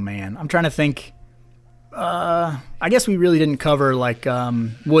 Oh man, I'm trying to think. I guess we really didn't cover like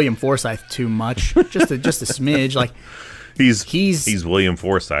William Forsythe too much. just a smidge. Like he's William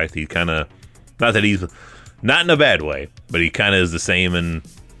Forsythe. He kind of not in a bad way, but he kind of is the same in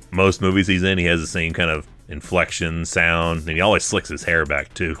most movies he's in. He has the same kind of inflection, sound, and he always slicks his hair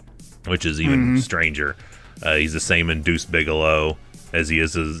back too, which is even stranger. He's the same in Deuce Bigalow as he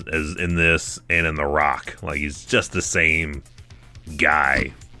is as in this and in The Rock. Like he's just the same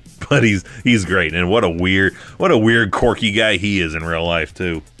guy, but he's great. And what a weird quirky guy he is in real life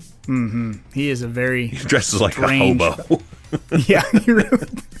too. He is a very he dresses like a hobo. Yeah, he really,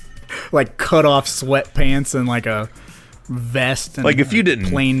 like cut off sweatpants and like a vest and like if you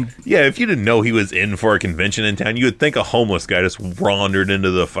didn't if you didn't know he was in for a convention in town, you would think a homeless guy just wandered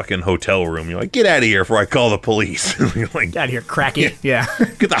into the fucking hotel room. You're like, get out of here before I call the police. You're like, get out of here, cracky. Yeah.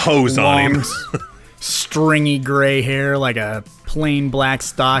 Get the hose on him. Stringy gray hair, like a plain black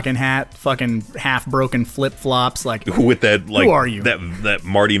stocking hat, fucking half broken flip flops, like with that like who are you? That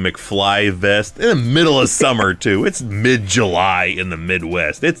Marty McFly vest in the middle of summer too. It's mid-July in the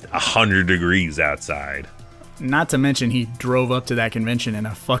Midwest. It's 100 degrees outside. Not to mention he drove up to that convention in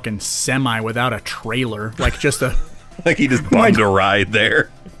a fucking semi without a trailer, like just a like he just bummed a ride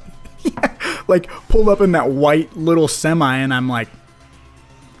there. Yeah, like pulled up in that white little semi, and I'm like,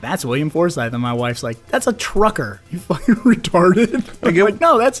 that's William Forsythe. And my wife's like, that's a trucker. You fucking retarded. I'm like,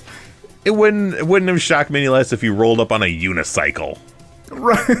 no, that's... It wouldn't have shocked me any less if he rolled up on a unicycle.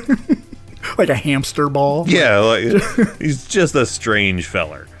 Right. Like a hamster ball. Yeah, like he's just a strange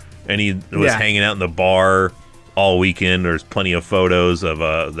feller. And he was hanging out in the bar all weekend. There's plenty of photos of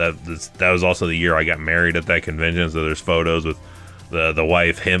that was also the year I got married at that convention, so there's photos with the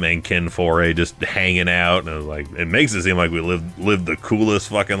wife, him, and Ken Foray just hanging out, and it was like, it makes it seem like we lived the coolest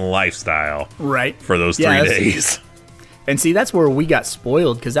fucking lifestyle, right, for those 3 days. And see, that's where we got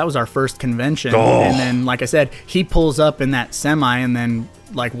spoiled, because that was our first convention. And then, like I said, he pulls up in that semi and then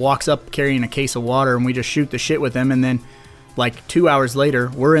like walks up carrying a case of water, and we just shoot the shit with him. And then like 2 hours later,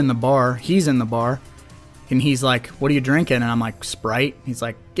 we're in the bar, he's in the bar, and he's like, what are you drinking? And I'm like, Sprite. He's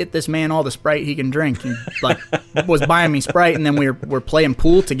like, get this man all the Sprite he can drink. He like was buying me Sprite, and then we're playing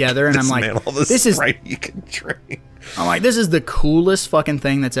pool together, and I'm like, this is Sprite you can drink. I'm like, this is the coolest fucking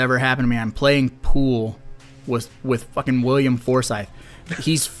thing that's ever happened to me. I'm playing pool with fucking William Forsythe.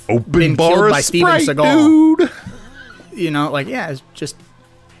 He's been killed by Steven Seagal. Dude. You know, like, yeah, it's just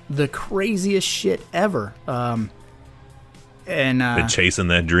the craziest shit ever. And been chasing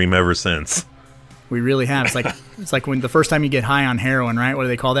that dream ever since. We really have. It's like when the first time you get high on heroin, right? What do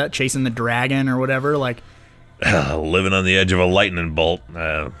they call that? Chasing the dragon or whatever. Like living on the edge of a lightning bolt.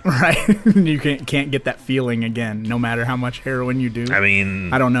 Right. You can't get that feeling again, no matter how much heroin you do. I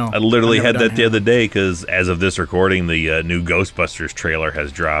mean, I don't know. I literally had that the other day, because as of this recording, the new Ghostbusters trailer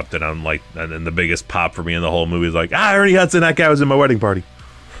has dropped, and I'm like, and then the biggest pop for me in the whole movie is like, Ernie Hudson, that guy was in my wedding party.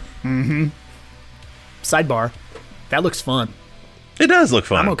 Mm-hmm. Sidebar, that looks fun. It does look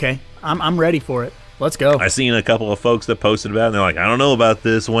fun. I'm okay. I'm ready for it. Let's go. I seen a couple of folks that posted about it, and they're like, I don't know about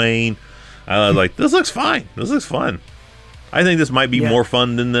this, Wayne. I was like, this looks fine. This looks fun. I think this might be more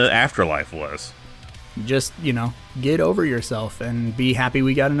fun than the Afterlife was. Just, get over yourself and be happy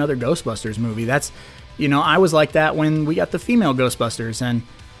we got another Ghostbusters movie. That's, I was like that when we got the female Ghostbusters, and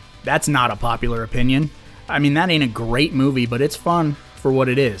that's not a popular opinion. I mean, that ain't a great movie, but it's fun for what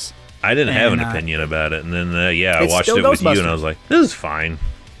it is. I didn't have an opinion about it, and then, I watched it with you, and I was like, this is fine.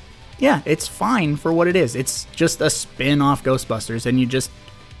 Yeah, it's fine for what it is. It's just a spin-off Ghostbusters, and you just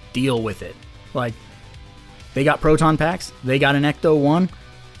deal with it. Like, they got proton packs, they got an Ecto-1,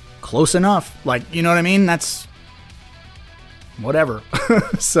 close enough. Like, you know what I mean? That's whatever.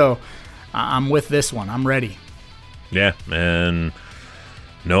 So, I'm with this one. I'm ready. Yeah, and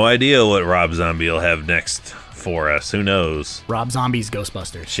no idea what Rob Zombie will have next for us. Who knows? Rob Zombie's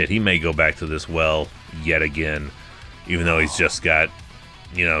Ghostbusters. Shit, he may go back to this well yet again, even though he's just got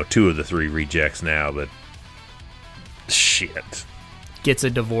 2 of the 3 rejects now, but shit. Gets a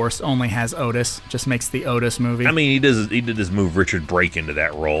divorce, only has Otis, just makes the Otis movie. I mean, he did just move Richard Brake into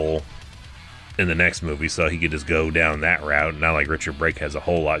that role in the next movie, so he could just go down that route. Not like Richard Brake has a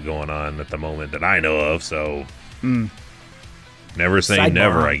whole lot going on at the moment that I know of, so never say Sidebar.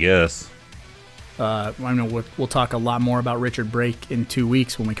 never, I guess. I know we'll talk a lot more about Richard Brake in 2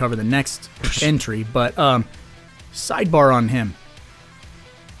 weeks when we cover the next entry, but sidebar on him.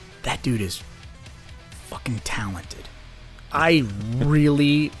 That dude is fucking talented. I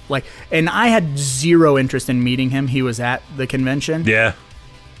really and I had zero interest in meeting him. He was at the convention. Yeah.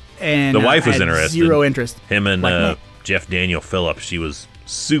 And the wife was had interested. Zero interest. Him and Jeff Daniel Phillips. She was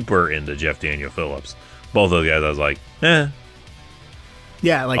super into Jeff Daniel Phillips. Both those guys, I was like,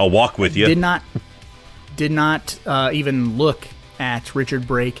 Yeah, I'll walk with you. Did not even look at Richard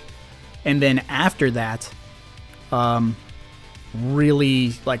Brake, and then after that,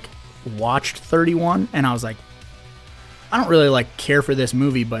 really watched 31, and I was like, I don't really care for this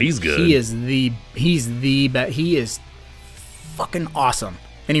movie, but he's good. He is fucking awesome,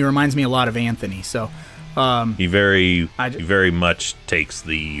 and he reminds me a lot of Anthony. So he very much takes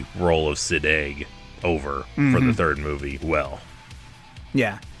the role of Sid Egg over for the third movie. Well,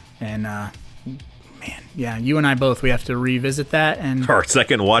 yeah, and man, yeah, you and I both, we have to revisit that, and our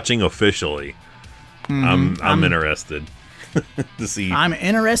second watching officially. I'm interested to see. I'm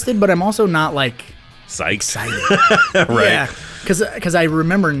interested, but I'm also not psyched. excited. Right. Yeah, because I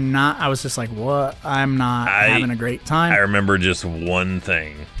remember I was just like, what? I'm not having a great time. I remember just one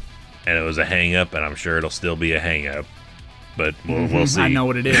thing, and it was a hang-up, and I'm sure it'll still be a hang-up, but we'll see. I know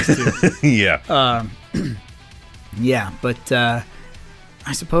what it is, too. Yeah. Yeah, but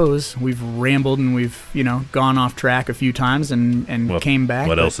I suppose we've rambled and we've, gone off track a few times and came back.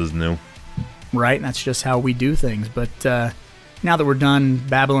 What else is new? Right, that's just how we do things. But now that we're done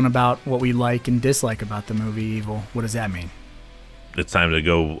babbling about what we like and dislike about the movie Evil, what does that mean? It's time to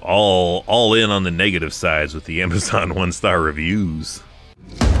go all in on the negative sides with the Amazon 1-star reviews.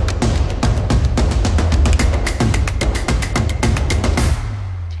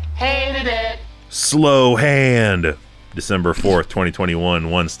 Hated it. Slow Hand, December 4th, 2021,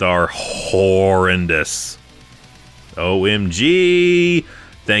 1-star, horrendous. OMG.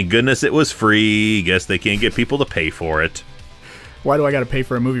 Thank goodness it was free. Guess they can't get people to pay for it. Why do I got to pay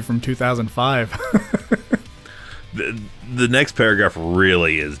for a movie from 2005? The next paragraph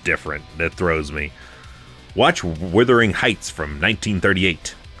really is different. That throws me. Watch Wuthering Heights from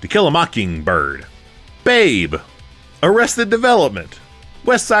 1938. To Kill a Mockingbird. Babe. Arrested Development.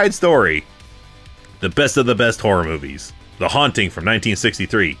 West Side Story. The best of the best horror movies. The Haunting from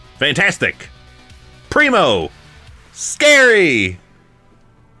 1963. Fantastic. Primo. Scary.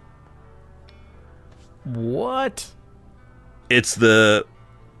 What? It's the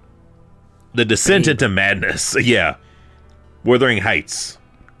descent into madness. Yeah. Wuthering Heights.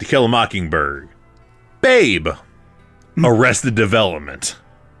 To Kill a Mockingbird. Babe. Arrested Development.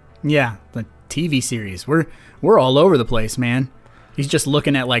 Yeah, the TV series. We're all over the place, man. He's just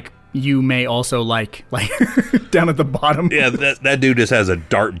looking at you may also like down at the bottom. Yeah, that dude just has a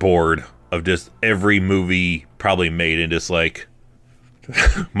dartboard of just every movie probably made, and just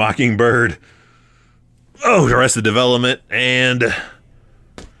Mockingbird. Oh, Arrested Development, and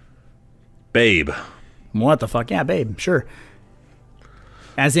Babe. What the fuck? Yeah, Babe, sure.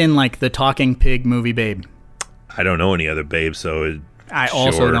 As in, the talking pig movie Babe. I don't know any other Babe, so I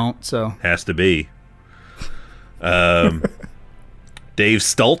also don't, so. Has to be. Dave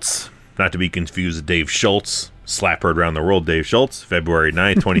Stultz, not to be confused with Dave Schultz. Slap Heard Around the World, Dave Schultz, February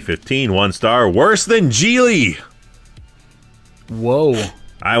 9th, 2015, 1-star. Worse than Geely. Whoa.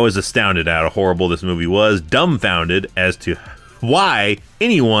 I was astounded at how horrible this movie was, dumbfounded as to why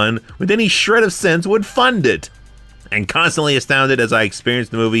anyone with any shred of sense would fund it, and constantly astounded as I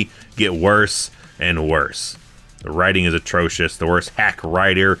experienced the movie get worse and worse. The writing is atrocious. The worst hack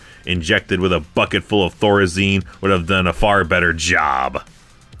writer injected with a bucket full of Thorazine would have done a far better job.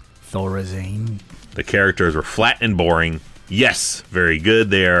 Thorazine. The characters were flat and boring. Yes, very good.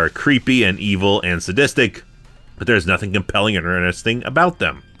 They are creepy and evil and sadistic, but there's nothing compelling or interesting about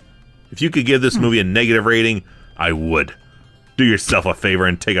them. If you could give this movie a negative rating, I would. Do yourself a favor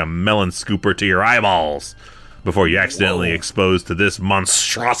and take a melon scooper to your eyeballs before you accidentally expose to this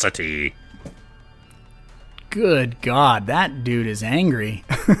monstrosity. Good God, that dude is angry.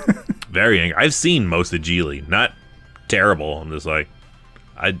 Very angry. I've seen most of Geely. Not terrible. I'm just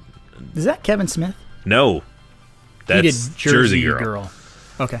Is that Kevin Smith? No. That's he did Jersey Girl.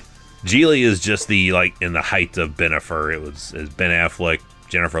 Okay. Geely is just in the height of Benifer. It was Ben Affleck,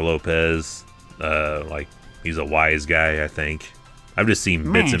 Jennifer Lopez. He's a wise guy, I think. I've just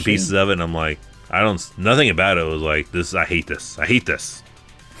seen bits and pieces of it, and I'm like, nothing about it was like this. I hate this. I hate this.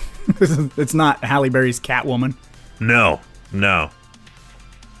 It's not Halle Berry's Catwoman. No. And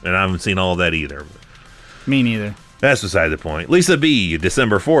I haven't seen all of that either. Me neither. That's beside the point. Lisa B,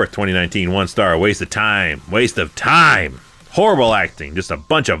 December 4th, 2019, 1 star. Waste of time. Waste of time. Horrible acting. Just a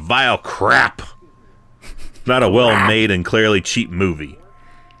bunch of vile crap. Not a well-made and clearly cheap movie.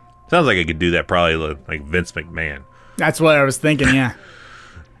 Sounds like I could do that probably like Vince McMahon. That's what I was thinking, yeah.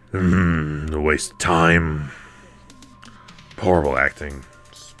 A waste of time. Horrible acting.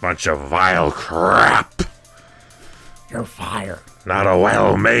 Just a bunch of vile crap. You're fired. Not a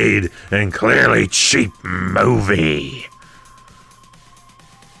well-made and clearly cheap movie.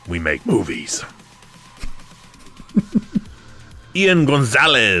 We make movies. Ian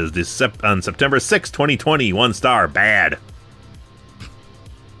Gonzalez on September 6, 2020, 1 star, bad.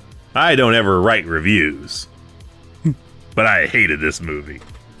 I don't ever write reviews, but I hated this movie.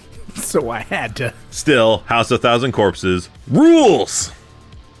 So I had to. Still, House of Thousand Corpses rules.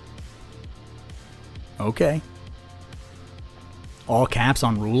 Okay. All caps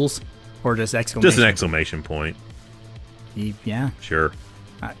on rules? Or just exclamation? Just an exclamation point. Yeah. Sure.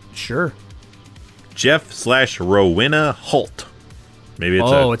 Sure. Jeff/Rowena Holt. Maybe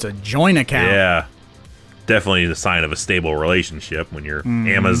it's it's a joint account. Yeah. Definitely the sign of a stable relationship when your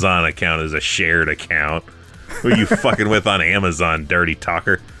Amazon account is a shared account. Who are you fucking with on Amazon, dirty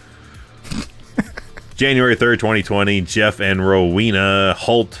talker? January 3rd, 2020, Jeff and Rowena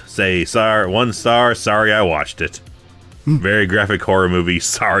Holt say, 1 star, sorry I watched it. Very graphic horror movie,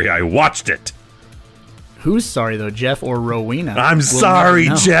 sorry I watched it. Who's sorry, though, Jeff or Rowena? I'm sorry,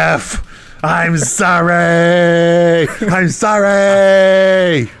 Jeff. I'm sorry. I'm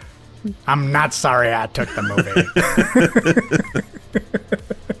sorry. I'm not sorry I took the movie.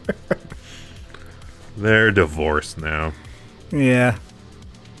 They're divorced now. Yeah.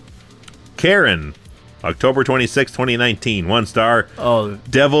 Karen, October 26, 2019, 1 star. Oh.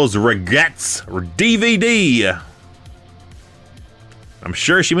 Devil's Regrets DVD. I'm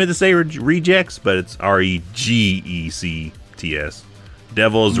sure she meant to say rejects, but it's Regects.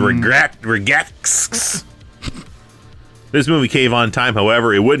 Devil's Regrets. This movie came on time,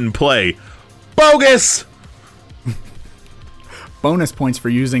 however, it wouldn't play. Bogus! Bonus points for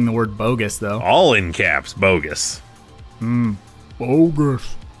using the word bogus, though. All in caps, bogus.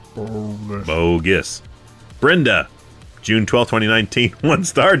 Bogus. Bogus. Brenda, June 12, 2019, 1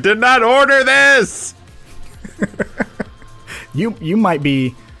 star. Did not order this! You might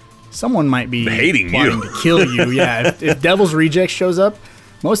be... Someone might be hating plotting you to kill you. Yeah, if Devil's Reject shows up,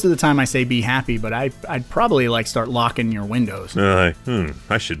 most of the time I say be happy, but I'd probably like start locking your windows. I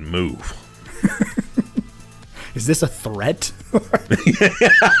should move. Is this a threat?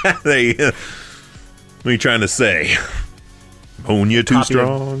 What are you trying to say? Own you too Copy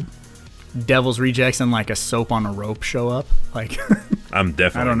strong? Devil's Rejects and like a soap on a rope show up. Like I'm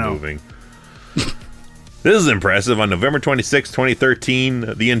definitely I don't know. moving. This is impressive. On November 26,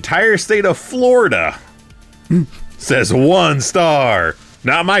 2013, the entire state of Florida says 1 star.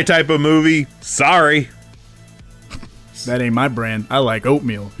 Not my type of movie. Sorry. That ain't my brand. I like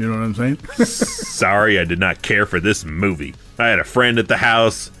oatmeal. You know what I'm saying? Sorry, I did not care for this movie. I had a friend at the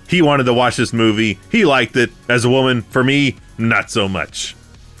house. He wanted to watch this movie. He liked it. As a woman, for me, not so much.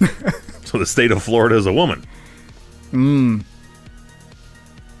 So the state of Florida is a woman.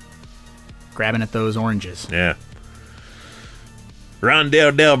 Grabbing at those oranges. Yeah.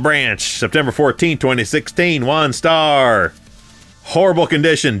 Rondell Del Branch, September 14, 2016, 1 star. Horrible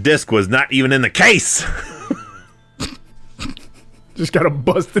condition. Disc was not even in the case. Just got a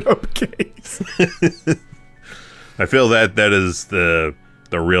busted up case. I feel that is the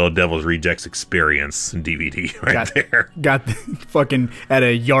real Devil's Rejects experience DVD there. Got fucking at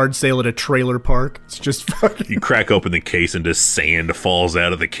a yard sale at a trailer park. It's just fucking... You crack open the case and just sand falls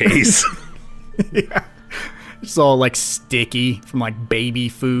out of the case. Yeah. It's all like sticky from like baby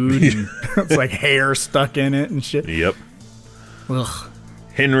food. And it's like hair stuck in it and shit. Yep. Ugh.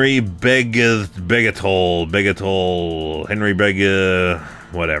 Henry Begatol, Henry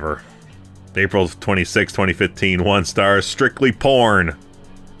whatever. April 26, 2015, 1 star, strictly porn.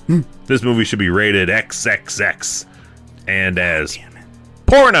 This movie should be rated XXX. And as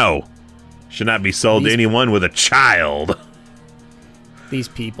porno. Should not be sold to anyone with a child. These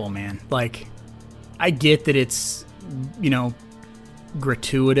people, man. Like, I get that it's,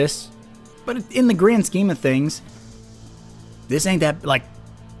 gratuitous. But in the grand scheme of things, this ain't that, like,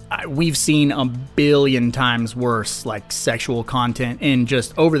 we've seen a billion times worse, like, sexual content in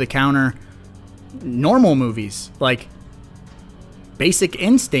just over-the-counter normal movies. Like, Basic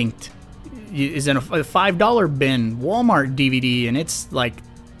Instinct is in a $5 bin Walmart DVD, and it's like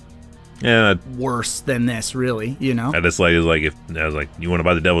worse than this, really. You know. I just like if I was like, you want to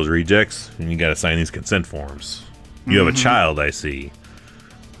buy the Devil's Rejects, and you got to sign these consent forms. You have a child, I see.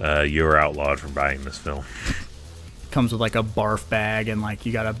 You're outlawed from buying this film. Comes with like a barf bag, and like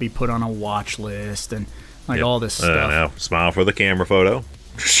you gotta be put on a watch list, and like all this stuff. Now, smile for the camera photo.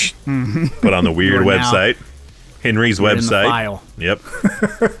 Put on the weird website, Henry's website. In the file. Yep.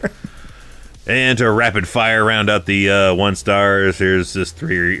 And to rapid fire round out the 1 stars, here's just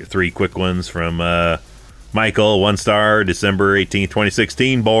three quick ones from Michael. 1 star, December 18th,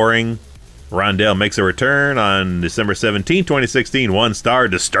 2016. Boring. Rondell makes a return on December 17th, 2016. 1 star,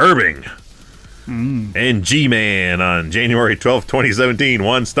 disturbing. And G-Man on January 12th, 2017.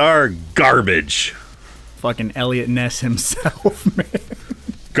 1 star, garbage. Fucking Elliot Ness himself, man.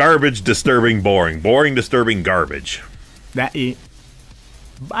 Garbage, disturbing, boring. Boring, disturbing, garbage.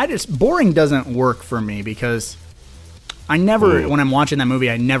 Boring doesn't work for me because I never, when I'm watching that movie,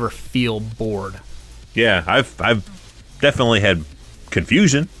 I never feel bored. Yeah, I've definitely had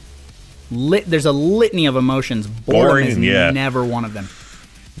confusion. There's a litany of emotions. Boring is never one of them.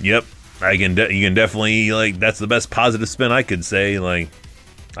 Yep. You can definitely, like, that's the best positive spin I could say. Like,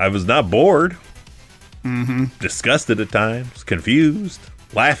 I was not bored. Disgusted at times. Confused.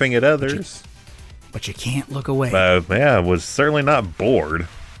 Laughing at others. But you can't look away. I was certainly not bored.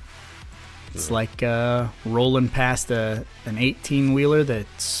 It's like rolling past an 18-wheeler that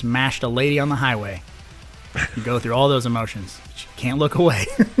smashed a lady on the highway. You go through all those emotions, but you can't look away.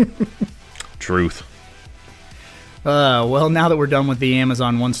 Truth. Well, now that we're done with the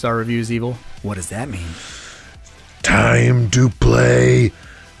Amazon 1-star reviews, Evil, what does that mean? Time to play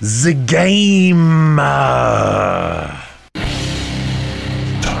the game.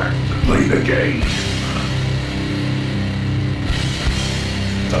 Time to play the game.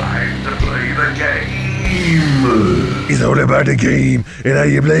 Time to play the game. It's all about the game and how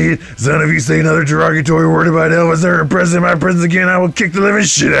you play it. Son, if you say another derogatory word about Elvis or present in my presence again, I will kick the living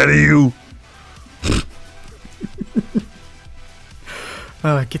shit out of you.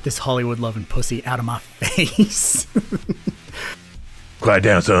 Get this Hollywood-loving pussy out of my face. Quiet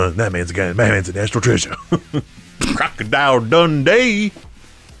down, son. That man's a national treasure. Crocodile Dundee.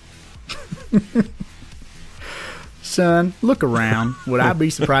 Son, look around. Would I be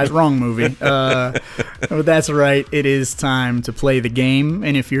surprised? Wrong movie. But that's right. It is time to play the game.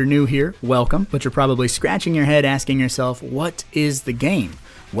 And if you're new here, welcome. But you're probably scratching your head asking yourself, what is the game?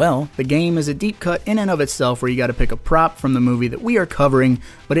 Well, the game is a deep cut in and of itself where you got to pick a prop from the movie that we are covering,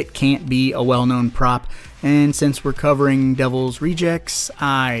 but it can't be a well-known prop. And since we're covering Devil's Rejects,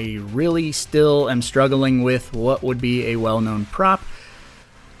 I really still am struggling with what would be a well-known prop.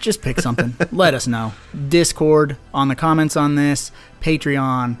 Just pick something. Let us know. Discord, on the comments on this,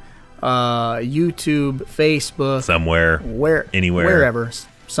 Patreon, YouTube, Facebook. Somewhere. Anywhere. Wherever.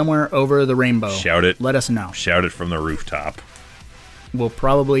 Somewhere over the rainbow. Shout it. Let us know. Shout it from the rooftop. We'll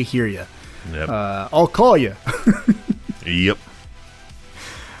probably hear you. Yep. I'll call you. Yep.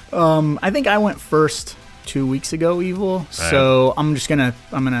 I think I went first 2 weeks ago, Evil. So I'm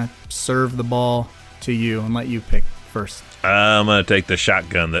gonna serve the ball to you and let you pick first. I'm gonna take the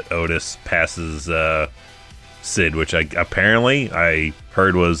shotgun that Otis passes Sid, which I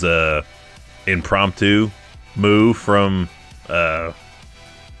heard was a impromptu move from Bill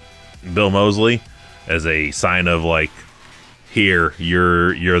Moseley as a sign of like, here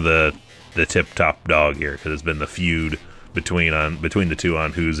you're the tip top dog here, because it's been the feud between the two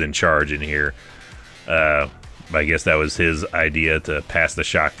on who's in charge in here. I guess that was his idea, to pass the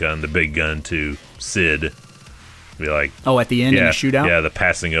shotgun, the big gun, to Sid. Be like, at the end in the shootout. Yeah, the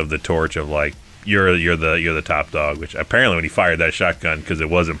passing of the torch of like, you're the top dog. Which apparently when he fired that shotgun, because it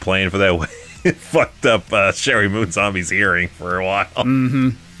wasn't playing for that way, it fucked up Sherry Moon Zombie's hearing for a while. Mm-hmm.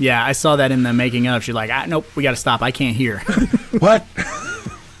 Yeah, I saw that in the making of. She's like, nope, we got to stop. I can't hear. What?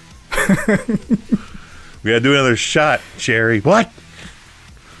 We got to do another shot, Sherry. What?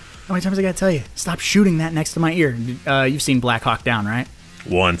 How many times I got to tell you? Stop shooting that next to my ear. You've seen Black Hawk Down, right?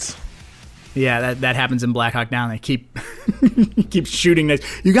 Once. Yeah, that happens in Black Hawk Down. They keep shooting next.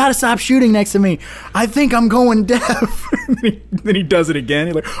 You got to stop shooting next to me. I think I'm going deaf. Then he does it again.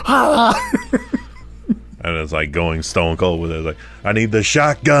 He's like, ah. And it's like going stone cold with it. Like, I need the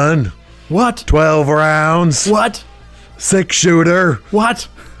shotgun. What? 12 rounds. What? 6-shooter. What?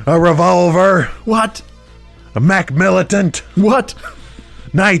 A revolver. What? A Mac Militant. What?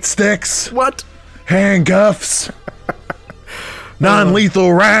 Nightsticks. What? Handcuffs.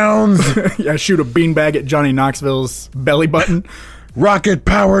 Non-lethal rounds. Yeah, shoot a beanbag at Johnny Knoxville's belly button. Rocket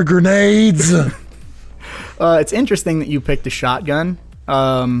power grenades. It's interesting that you picked a shotgun.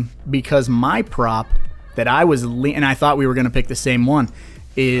 because my prop that I was and I thought we were going to pick the same one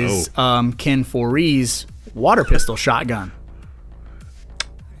is Ken Foree's water pistol shotgun.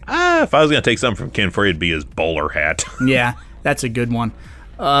 If I was going to take something from Ken Foree, it'd be his bowler hat. Yeah, that's a good one.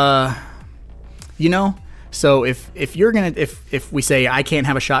 You know, so if you're gonna if we say I can't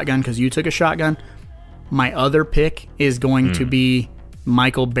have a shotgun because you took a shotgun, my other pick is going to be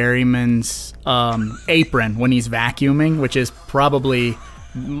Michael Berryman's apron when he's vacuuming, which is probably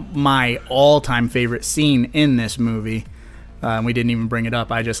my all-time favorite scene in this movie. We didn't even bring it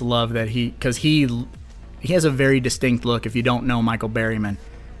up. I just love that because he has a very distinct look. If you don't know Michael Berryman,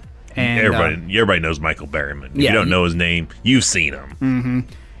 and everybody knows Michael Berryman. If you don't know his name, you've seen him. Mm-hmm.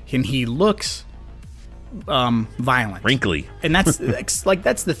 And he looks violent, wrinkly, and that's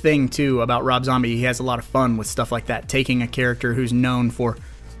that's the thing too about Rob Zombie. He has a lot of fun with stuff like that, taking a character who's known for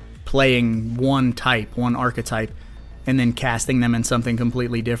playing one archetype, and then casting them in something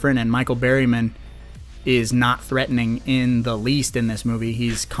completely different. And Michael Berryman is not threatening in the least in this movie.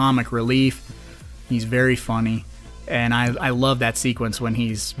 He's comic relief. He's very funny. And I love that sequence when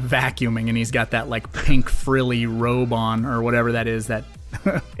he's vacuuming and he's got that like pink frilly robe on or whatever that is, that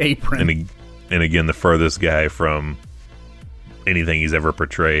apron. And again, the furthest guy from anything he's ever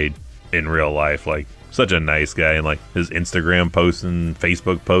portrayed in real life. Like, such a nice guy. And like his Instagram posts and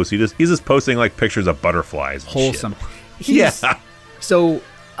Facebook posts, he's just posting like pictures of butterflies. And wholesome. Shit. So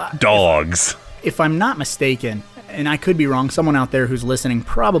dogs. If I'm not mistaken, and I could be wrong, someone out there who's listening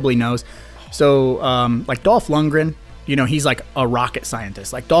probably knows. So, like Dolph Lundgren, you know, he's like a rocket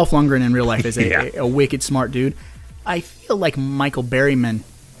scientist. Like Dolph Lundgren in real life is a wicked smart dude. I feel like Michael Berryman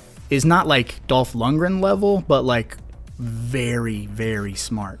is not like Dolph Lundgren level, but like very, very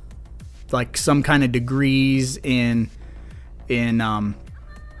smart. Like some kind of degrees in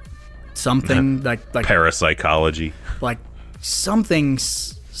something like parapsychology, like something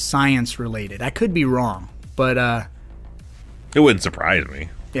science related. I could be wrong, but it wouldn't surprise me.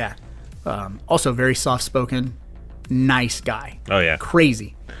 Yeah. Also very soft-spoken, nice guy. Oh, yeah.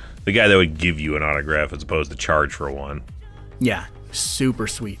 Crazy. The guy that would give you an autograph as opposed to charge for one. Yeah, super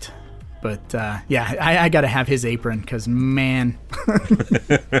sweet. But, yeah, I got to have his apron because, man,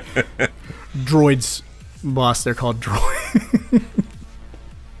 droids, boss, they're called droids.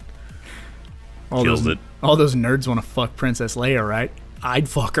 Kills it. All those nerds want to fuck Princess Leia, right? I'd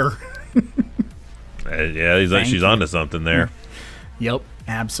fuck her. Yeah, she's onto something there. Yep,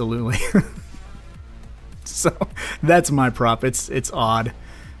 absolutely. So that's my prop. It's odd,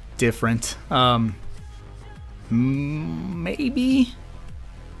 different. Maybe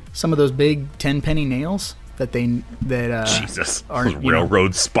some of those big 10-penny nails that Jesus, are those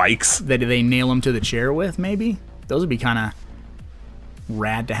railroad spikes that they nail them to the chair with. Maybe those would be kind of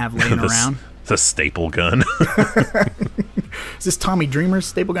rad to have laying around. It's a staple gun. Is this Tommy Dreamer's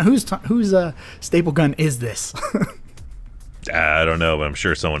staple gun? Whose staple gun is this? I don't know, but I'm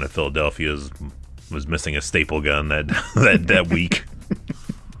sure someone in Philadelphia was missing a staple gun that week.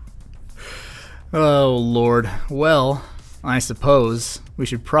 Oh, Lord. Well, I suppose we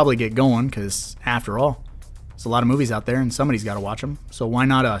should probably get going because, after all, there's a lot of movies out there and somebody's got to watch them. So why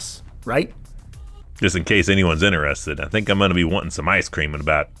not us, right? Just in case anyone's interested, I think I'm going to be wanting some ice cream in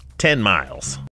about 10 miles.